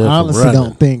say, I honestly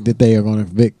don't think that they are going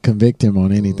to convict him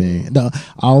on anything. No,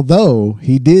 although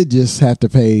he did just have to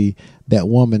pay that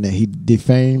woman that he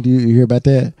defamed. You hear about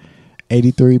that?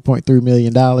 $83.3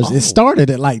 million. It started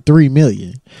at like $3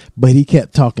 million, but he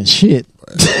kept talking shit,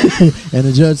 and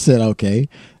the judge said, "Okay."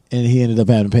 and he ended up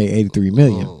having to pay $83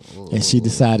 million. And she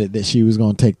decided that she was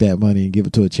going to take that money and give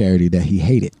it to a charity that he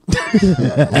hated,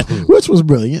 which was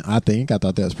brilliant. I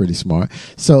thought that was pretty smart.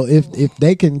 So if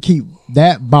they can keep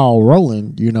that ball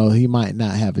rolling, you know, he might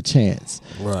not have a chance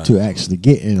to actually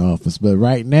get in office. But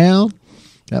right now,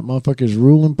 that motherfucker's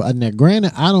ruling. Now,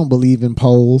 granted, I don't believe in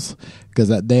polls because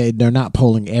they're not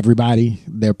polling everybody.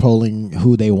 They're polling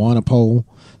who they want to poll.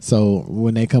 So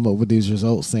when they come up with these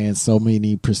results saying so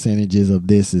many percentages of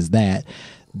this is that,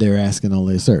 they're asking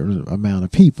only a certain amount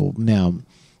of people. Now,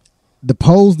 the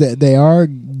polls that they are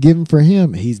giving for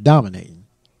him, he's dominating.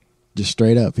 Just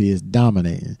straight up, he is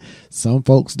dominating. Some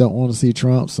folks don't want to see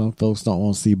Trump. Some folks don't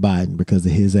want to see Biden because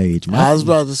of his age. I was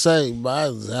about to say,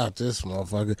 Biden's out this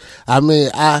motherfucker. I mean,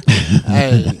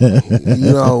 hey,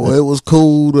 you know, it was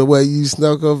cool the way you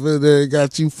snuck up in there and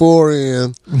got you 4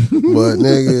 in. But,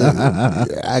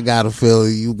 nigga, I got a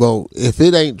feeling you won't. If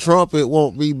it ain't Trump, it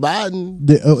won't be Biden.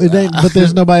 It ain't, but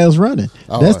there's nobody else running.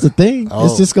 That's the thing.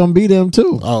 It's just going to be them,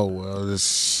 too. Oh, well, this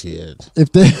shit.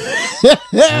 If the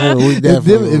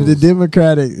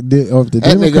Democratic, or if the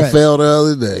that Democrats, nigga fell the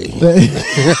other day.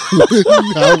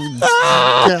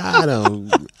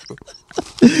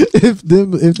 If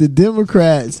the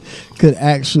Democrats could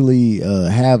actually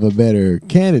have a better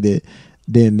candidate,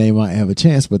 then they might have a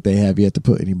chance, but they have yet to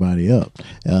put anybody up.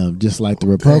 Just like the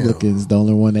Republicans, the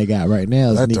only one they got right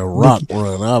now is Let the Rock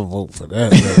run. I'll vote for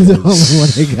that. The only one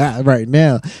they got right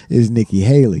now is Nikki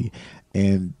Haley.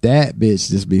 And that bitch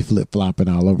just be flip-flopping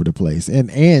all over the place.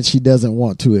 And she doesn't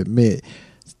want to admit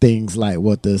things like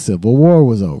what the Civil War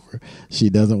was over. She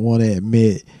doesn't want to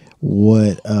admit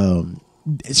what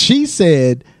she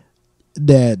said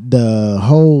that the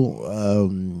whole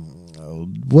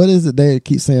what is it they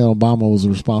keep saying Obama was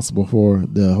responsible for,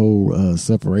 the whole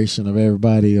separation of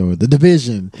everybody or the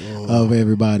division of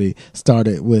everybody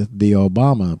started with the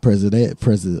Obama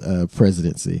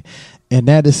presidency. And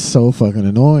that is so fucking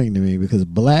annoying to me because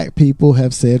black people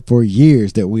have said for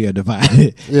years that we are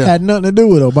divided. Yeah. Had nothing to do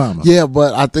with Obama. Yeah,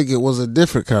 but I think it was a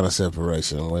different kind of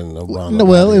separation when Obama. No,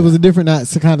 well, it was a different kind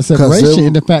of separation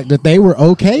in the fact that they were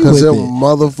okay with it. Because them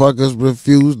motherfuckers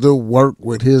refused to work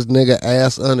with his nigga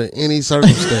ass under any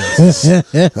circumstances.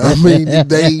 I mean,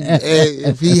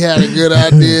 if he had a good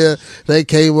idea, they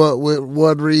came up with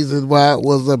one reason why it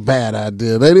was a bad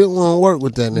idea. They didn't want to work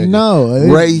with that nigga. No.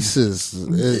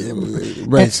 Racist.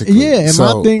 Basically. And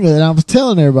my thing that I was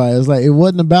telling everybody is like, it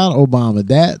wasn't about Obama.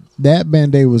 That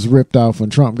Band-Aid was ripped off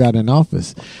when Trump got in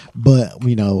office. But,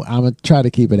 you know, I'm going to try to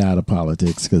keep it out of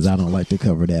politics because I don't like to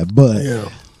cover that. But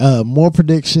more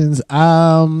predictions.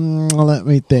 Let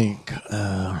me think.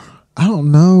 I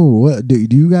don't know. What do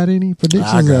you got any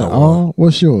predictions at all?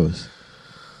 What's yours?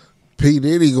 P.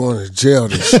 Diddy going to jail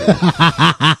this year.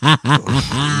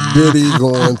 Diddy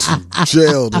going to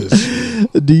jail this year.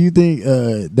 Do you think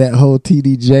that whole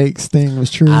TD Jakes thing was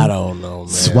true? I don't know, man.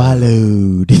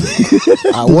 Swallowed. You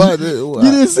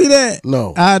didn't see that?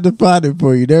 No. I had to find it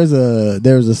for you. There's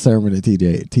a sermon that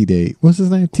TD what's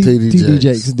his name? TD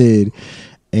Jakes did.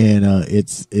 And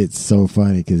it's so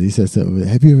funny because he said something.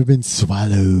 Have you ever been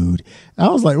swallowed? I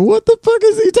was like, what the fuck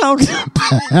is he talking about?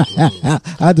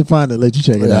 I had to find it. Let you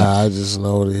check it out. I just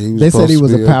know that he was. They said he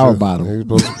was a power bottom. He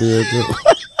was supposed to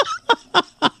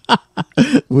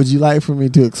be Would you like for me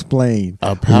to explain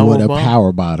what a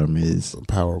power bottom is? A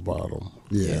power bottom.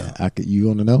 Yeah. You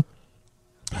want to know?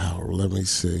 Power. Let me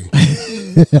see.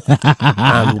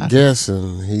 I'm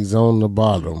guessing he's on the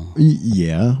bottom.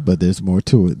 Yeah, but there's more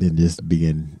to it than just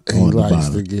being on the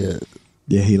bottom.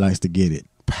 He likes to get it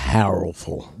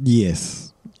powerful.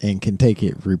 Yes, and can take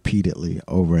it repeatedly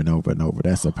over and over and over.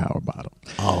 That's a power bottom.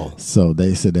 Oh, so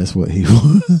they said that's what he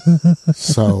was.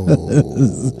 So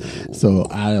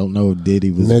I don't know.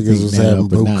 Diddy was niggas was having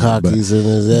bukakis in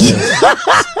his ass.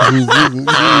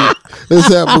 Let's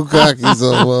have bukakis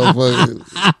on motherfuckers.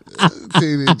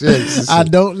 TD Jakes. I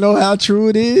don't know how true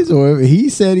it is, or he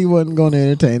said he wasn't going to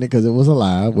entertain it because it was a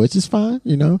lie, which is fine.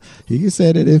 You know, he can say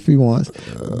it if he wants.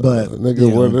 But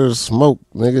nigga, where there's smoke,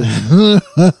 nigga.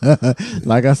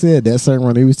 Like I said, that certain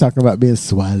one he was talking about being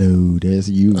swallowed.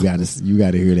 You got to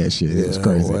hear that shit. It was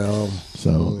crazy. Well,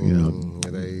 so you know.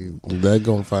 They're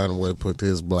going to find a way to put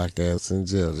his black ass in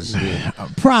jail this year.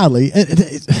 Probably.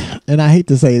 And I hate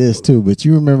to say this too, but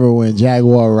you remember when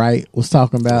Jaguar Wright was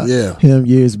talking about him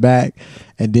years back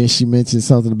and then she mentioned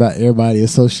something about everybody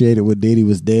associated with Diddy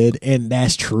was dead, and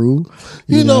that's true.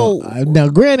 You know, now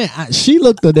granted, she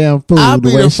looked a damn fool. I'll the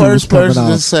be way the she was first coming person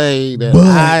to off. say that But-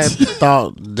 I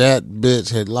thought that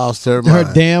bitch had lost her mind.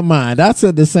 Her damn mind. I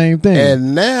said the same thing.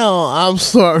 And now I'm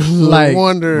starting to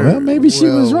wonder. Well, maybe she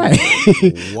was right.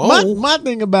 Whoa. my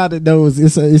thing about it though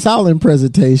is it's all in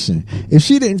presentation. If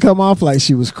she didn't come off like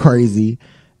she was crazy,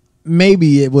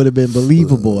 maybe it would have been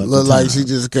believable. At Look the like time. she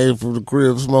just came from the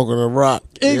crib smoking a rock.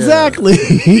 Exactly.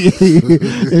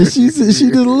 And she said she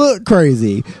didn't look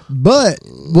crazy, but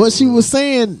what she was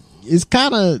saying is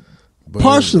kind of But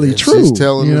partially if true. She's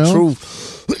telling you the know? truth.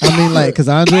 I mean, like, because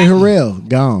Andre Harrell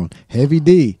gone, Heavy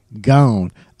D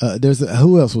gone.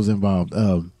 Who else was involved?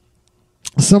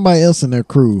 Somebody else in their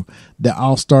crew that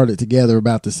all started together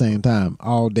about the same time,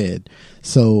 all dead.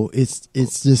 So it's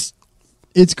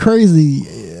crazy.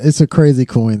 It's a crazy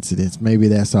coincidence. Maybe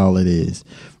that's all it is.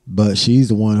 But she's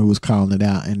the one who was calling it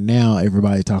out, and now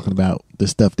everybody talking about the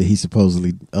stuff that he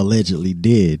allegedly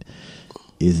did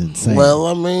is insane. Well,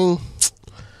 I mean,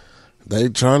 they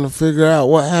trying to figure out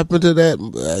what happened to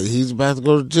that. He's about to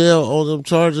go to jail on them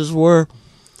charges where,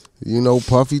 you know,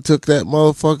 Puffy took that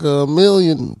motherfucker $1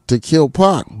 million to kill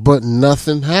Pac, but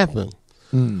nothing happened.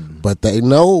 But they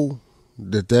know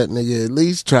that nigga at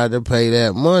least tried to pay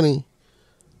that money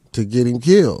to get him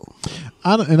killed.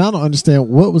 I don't understand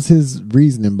what was his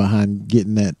reasoning behind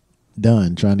getting that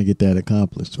done, trying to get that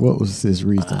accomplished. What was his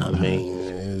reason? I mean,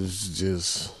 it's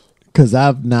just... Because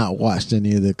I've not watched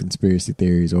any of the conspiracy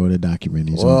theories or the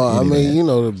documentaries. Well, on I any of mean, that. you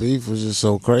know, the beef was just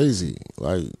so crazy.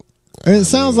 Like, And it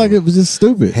sounds like it was just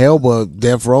stupid. hell, but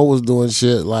Death Row was doing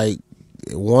shit like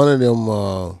one of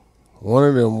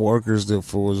them workers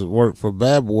that worked for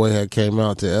Bad Boy had came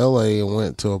out to LA and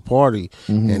went to a party,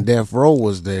 and Death Row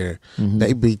was there.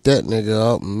 They beat that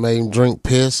nigga up and made him drink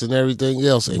piss and everything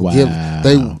else, and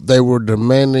Wow. they were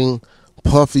demanding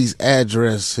Puffy's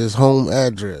address, his home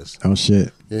address. Oh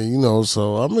shit! Yeah, you know,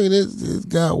 so I mean, it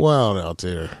got wild out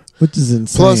there. Which is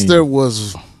insane. Plus, there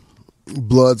was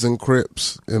Bloods and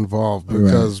Crips involved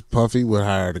because Puffy would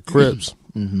hire the Crips,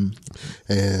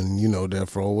 and you know,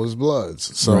 Death Row was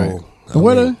Bloods. So, Right.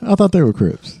 I thought they were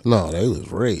Crips. No, they was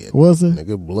red. Was it?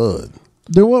 Nigga, Blood.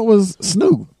 Then what was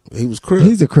Snoop? He was Crip.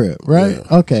 He's a Crip, right?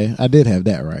 Yeah. Okay, I did have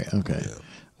that right. Okay,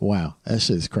 wow, that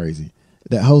shit's crazy.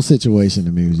 That whole situation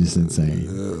to me was just insane.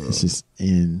 Yeah. It's just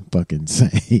fucking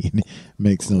insane.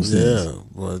 Makes no sense. Yeah,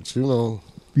 but you know,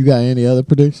 You got any other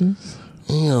predictions?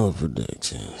 any other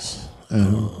predictions?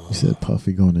 You said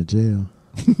Puffy going to jail.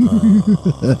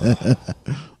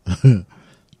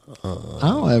 I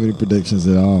don't have any predictions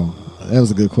at all. That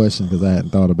was a good question because I hadn't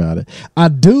thought about it. I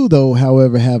do, though,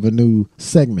 however, have a new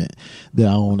segment that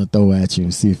I want to throw at you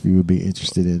and see if you would be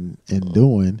interested in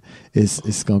doing.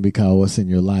 It's going to be called What's in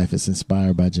Your Life. It's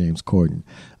inspired by James Corden.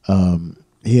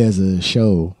 He has a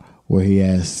show where he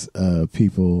asks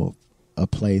people a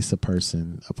place, a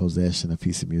person, a possession, a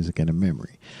piece of music, and a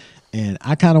memory. And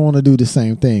I kind of want to do the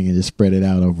same thing and just spread it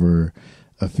out over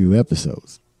a few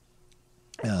episodes.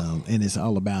 And it's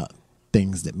all about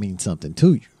things that mean something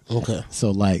to you. Okay.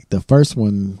 So, like, the first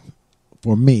one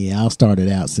for me, I'll start it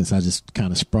out since I just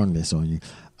kind of sprung this on you.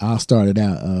 I'll start it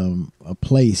out a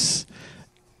place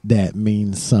that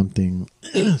means something,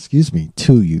 excuse me,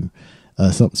 to you,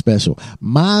 something special.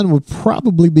 Mine would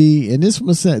probably be, and this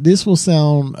will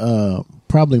sound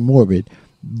probably morbid,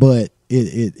 but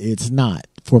it's not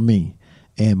for me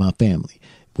and my family,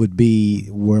 would be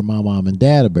where my mom and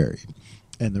dad are buried.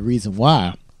 And the reason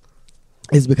why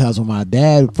is because when my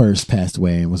dad first passed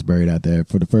away and was buried out there,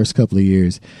 for the first couple of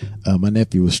years, my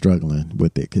nephew was struggling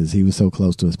with it because he was so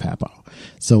close to his papa.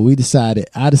 So I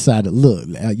decided, look,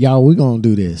 y'all, we're going to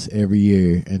do this every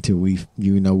year until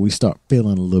we start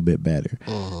feeling a little bit better.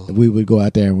 We would go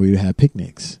out there and we would have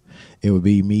picnics. It would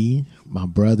be me, my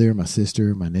brother, my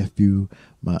sister, my nephew,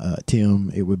 my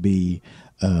Tim. It would be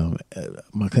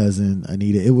my cousin,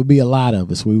 Anita. It would be a lot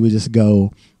of us. We would just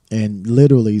go and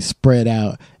literally spread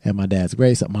out at my dad's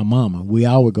grave. So my mama, we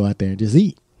all would go out there and just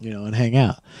eat, and hang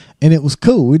out. And it was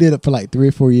cool. We did it for like 3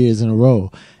 or 4 years in a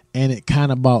row. And it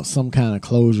kind of brought some kind of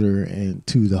closure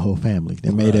to the whole family.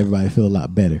 That made everybody feel a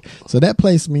lot better. So that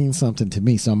place means something to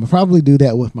me. So I'm going to probably do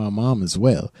that with my mom as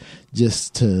well.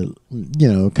 Just to,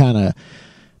 kind of,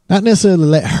 not necessarily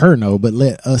let her know, but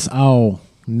let us all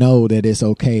know that it's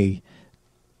okay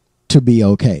to be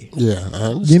okay. Yeah, I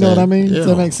understand. You know what I mean? Yeah. Does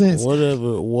that make sense?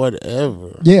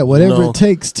 Whatever. Yeah, whatever it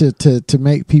takes to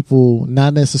make people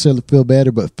not necessarily feel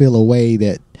better, but feel a way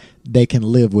that they can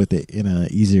live with it in an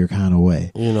easier kind of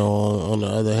way. On the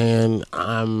other hand,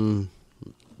 I'm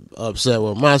upset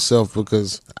with myself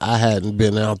because I hadn't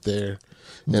been out there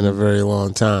in a very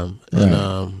long time. Right.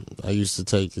 And I used to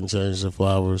take and change the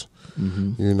flowers.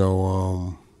 You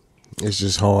know, it's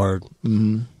just hard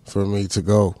for me to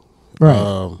go.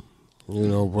 Right. You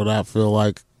know, but I feel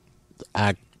like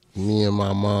me and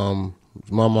my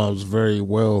mom's very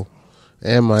well,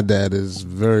 and my dad is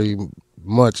very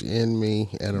much in me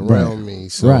and around me.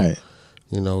 So,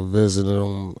 you know, visiting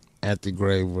them at the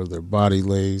grave where their body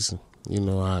lays, you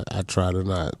know, I try to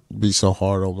not be so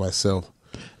hard on myself.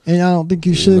 And I don't think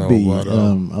you should be. But,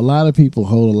 a lot of people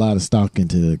hold a lot of stock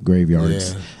into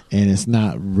graveyards, and it's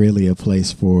not really a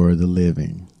place for the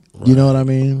living. You know what I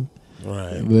mean?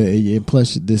 Right. But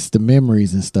plus, this the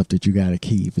memories and stuff that you got to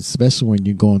keep, especially when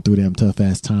you're going through them tough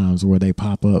ass times where they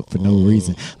pop up for no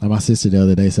reason. Like my sister the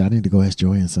other day said, I need to go ask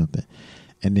Joanne something.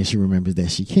 And then she remembers that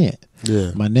she can't.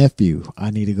 Yeah. My nephew, I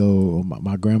need to go.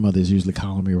 My grandmother's usually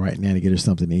calling me right now to get her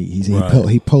something to eat.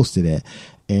 He posted that,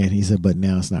 and he said, but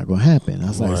now it's not going to happen. I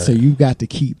was like, so you got to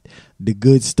keep the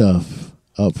good stuff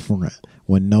up front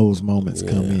when those moments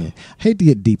come in. I hate to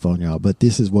get deep on y'all, but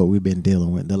this is what we've been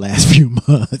dealing with the last few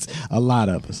months, a lot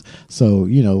of us. So,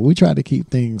 you know, we try to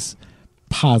keep things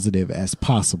positive as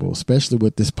possible, especially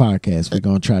with this podcast. We're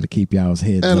going to try to keep y'all's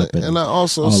heads up and I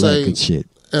also all say, that good shit.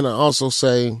 And I also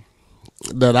say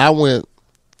that I went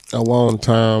a long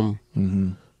time,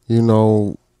 you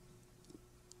know,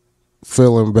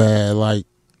 feeling bad, like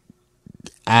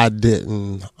I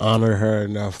didn't honor her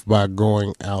enough by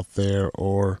going out there,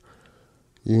 or,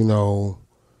 you know,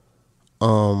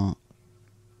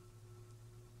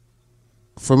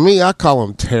 for me, I call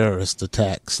them terrorist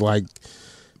attacks. Like,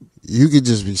 you could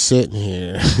just be sitting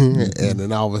here and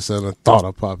then all of a sudden a thought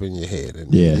will pop in your head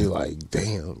and you're like,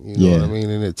 damn, you know what I mean?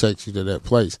 And it takes you to that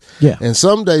place. Yeah. And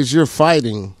some days you're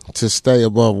fighting to stay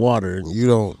above water, and you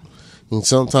don't, and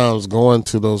sometimes going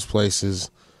to those places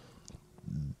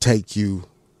take you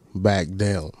back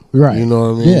down. Right. You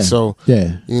know what I mean? Yeah. So,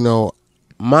 yeah. you know,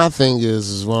 my thing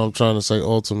is what I'm trying to say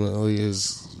ultimately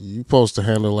is you're supposed to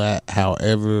handle that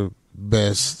however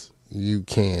best you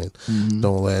can.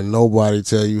 Don't let nobody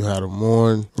tell you how to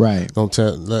mourn. Right.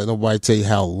 Let nobody tell you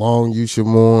how long you should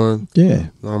mourn. Yeah.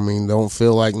 I mean, don't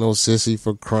feel like no sissy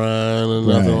for crying or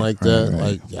nothing like that.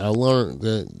 Like, I learned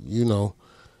that, you know,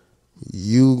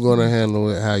 you gonna handle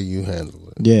it how you handle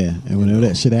it. Yeah. And whenever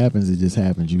that shit happens, it just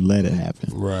happens. You let it happen.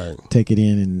 Right. Take it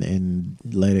in and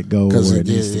let it go Because where it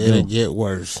needs to go. it'll get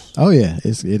worse. Oh yeah,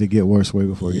 it'll get worse way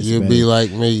before it gets You'll bad. be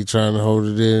like me trying to hold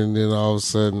it in, and then all of a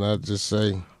sudden I just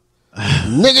say,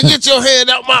 nigga, get your head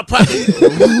out my pocket.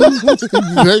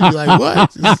 They be like,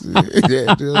 what?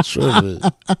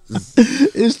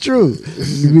 It's true.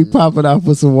 You be popping off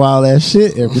with some wild ass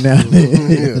shit every now and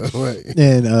then. Right.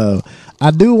 And I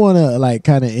do want to like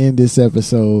kind of end this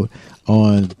episode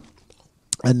on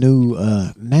a new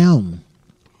noun.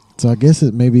 So I guess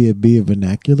it maybe it'd be a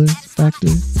vernacular factor.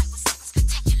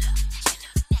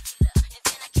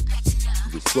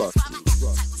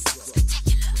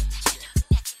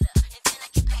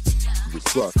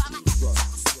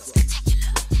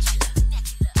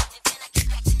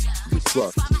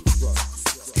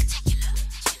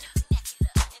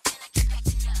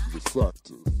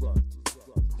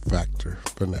 Factor,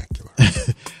 vernacular.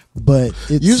 But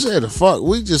it's, You said the fuck.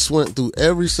 We just went through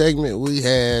every segment we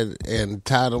had and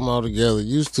tied them all together. We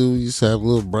used to have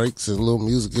little breaks and little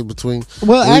music in between.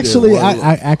 well, actually,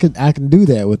 I can do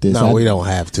that with this. No, we don't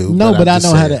have to. No, but I I'm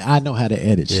just saying. I know how to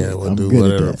edit shit. Yeah, we'll I'm do good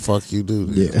whatever at the that. fuck you do.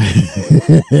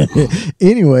 Yeah.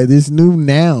 Anyway, this new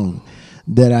noun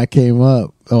that I came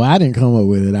up. Oh, I didn't come up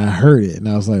with it. I heard it, and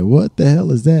I was like, "What the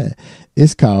hell is that?"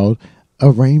 It's called a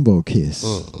rainbow kiss.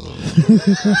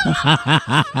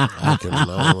 I can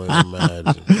only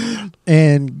imagine.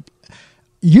 And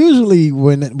usually,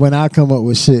 when I come up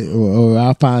with shit or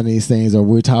I find these things or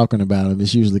we're talking about them,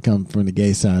 it's usually coming from the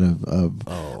gay side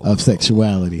of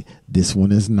sexuality. This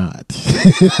one is not.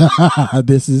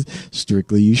 This is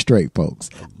strictly you straight folks.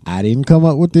 I didn't come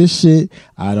up with this shit.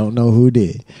 I don't know who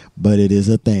did, but it is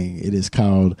a thing. It is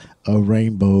called a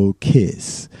rainbow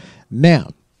kiss. Now,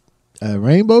 a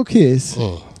rainbow kiss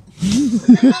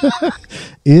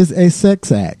is a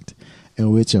sex act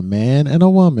in which a man and a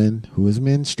woman who is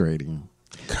menstruating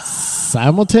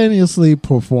simultaneously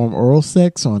perform oral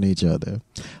sex on each other,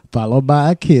 followed by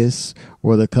a kiss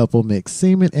where the couple mix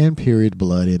semen and period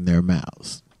blood in their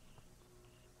mouths.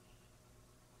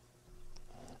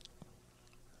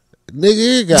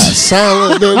 Nigga, it got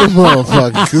silent in the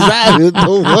motherfucker because I didn't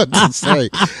know what to say.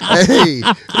 Hey,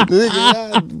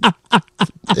 nigga,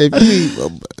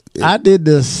 I did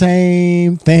the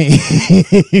same thing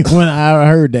when I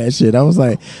heard that shit. I was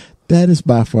like, that is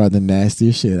by far the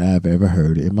nastiest shit I've ever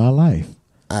heard in my life.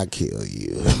 I kill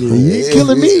you. Yeah, you ain't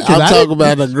killing me. I'm talking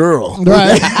about a girl.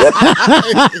 Right.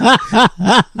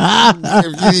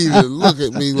 If you even look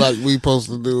at me like we supposed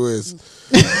to do is,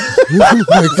 you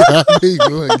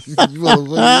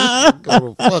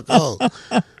go fuck off.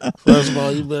 First of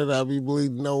all, you better not be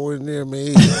bleeding nowhere near me.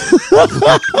 You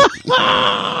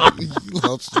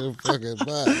lost your fucking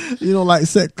mind. You don't like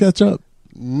set ketchup?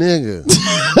 Nigga.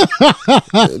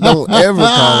 Don't ever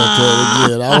call it that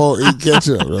again. I won't eat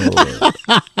ketchup no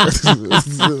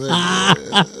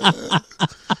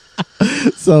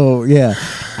more. So, yeah,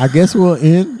 I guess we'll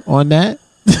end on that.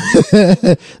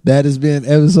 That has been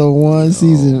episode 1,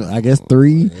 season, I guess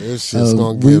 3. This shit's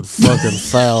gonna get fucking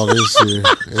foul this year.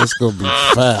 It's gonna be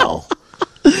foul.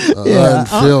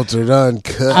 Unfiltered,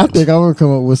 uncut. I think I'm gonna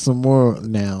come up with some more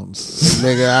nouns.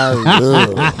 Nigga,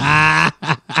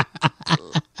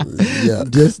 yeah.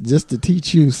 Just to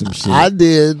teach you some shit. I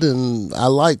did, and I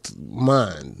liked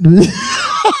mine.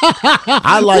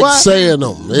 I like saying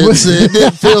them. It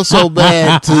didn't feel so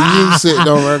bad to you sitting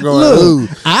over there going, ooh.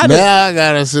 Now I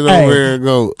gotta sit over here and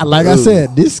go. Like I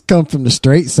said, this come from the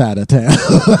straight side of town.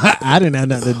 I didn't have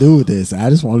nothing to do with this. I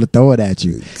just wanted to throw it at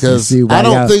you. Because I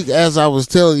don't think, as I was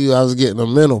telling you, I was getting a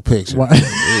mental picture. But as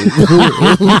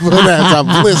I'm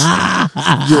listening,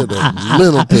 get a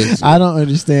mental picture. I don't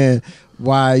understand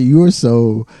why you're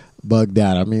so bugged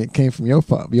out. I mean, it came from your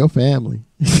family.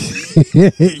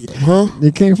 Huh?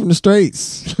 It came from the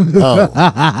straights. Oh.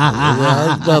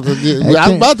 I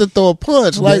was about to throw a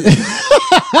punch. Like,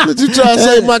 did you try to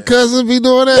say my cousin be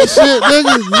doing that shit,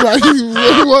 nigga?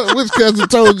 Like, which cousin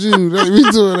told you they be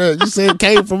doing that? You said it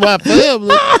came from my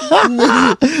family.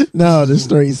 No, the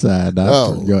straight side,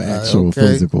 not your actual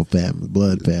physical family,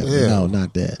 blood family. Yeah. No,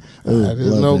 not that. I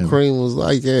didn't know Cream was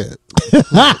like that.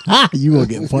 You gonna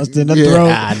get punched in the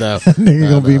throat. I know. Nigga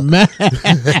gonna be mad.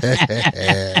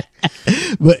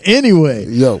 But anyway,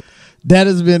 that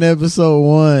has been episode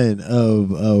 1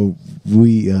 of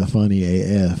We Funny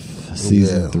AF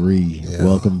season 3. Yeah.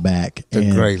 Welcome back.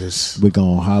 The greatest. We're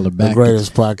gonna holler back. The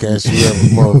greatest podcast you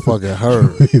ever motherfucking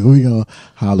heard. We gonna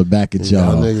holler back at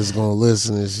y'all. Y'all niggas gonna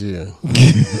listen this year.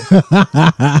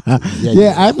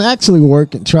 I'm actually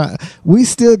working. We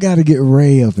still got to get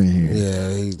Ray up in here.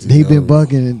 Yeah, he been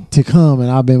bugging to come,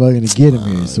 and I've been bugging to get him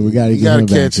here. So we got to get him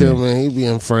back. You got to catch him, man. He be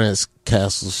in France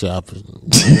castle shopping.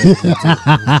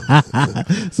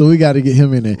 So we got to get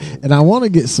him in there, and I want to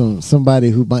get somebody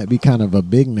who might be kind of a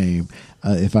big name.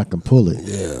 If I can pull it,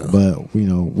 but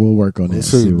we'll work on that.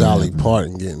 See Dolly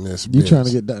Parton getting this. You trying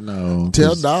to get that? No,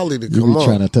 tell Dolly to come on. You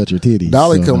trying to touch her titties?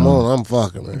 Dolly, come on. I'm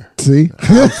fucking her. See,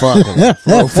 I'm fucking her.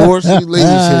 Before she leaves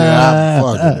here, I'm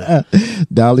fucking her.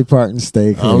 Dolly Parton,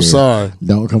 stay here. I'm sorry.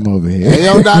 Don't come over here. Hey,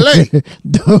 yo, Dolly.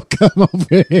 Don't come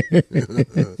over here.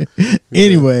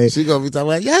 Anyway, she gonna be talking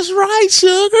about, that's right,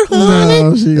 sugar, honey.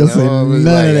 No, she gonna say none of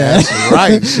that. That's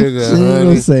right, sugar, honey. She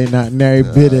gonna say not nary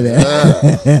bit of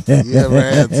that. Yeah.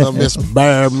 Had some of this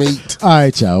bear meat. All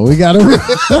right, y'all. We gotta.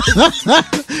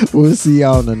 We'll see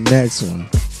y'all on the next one.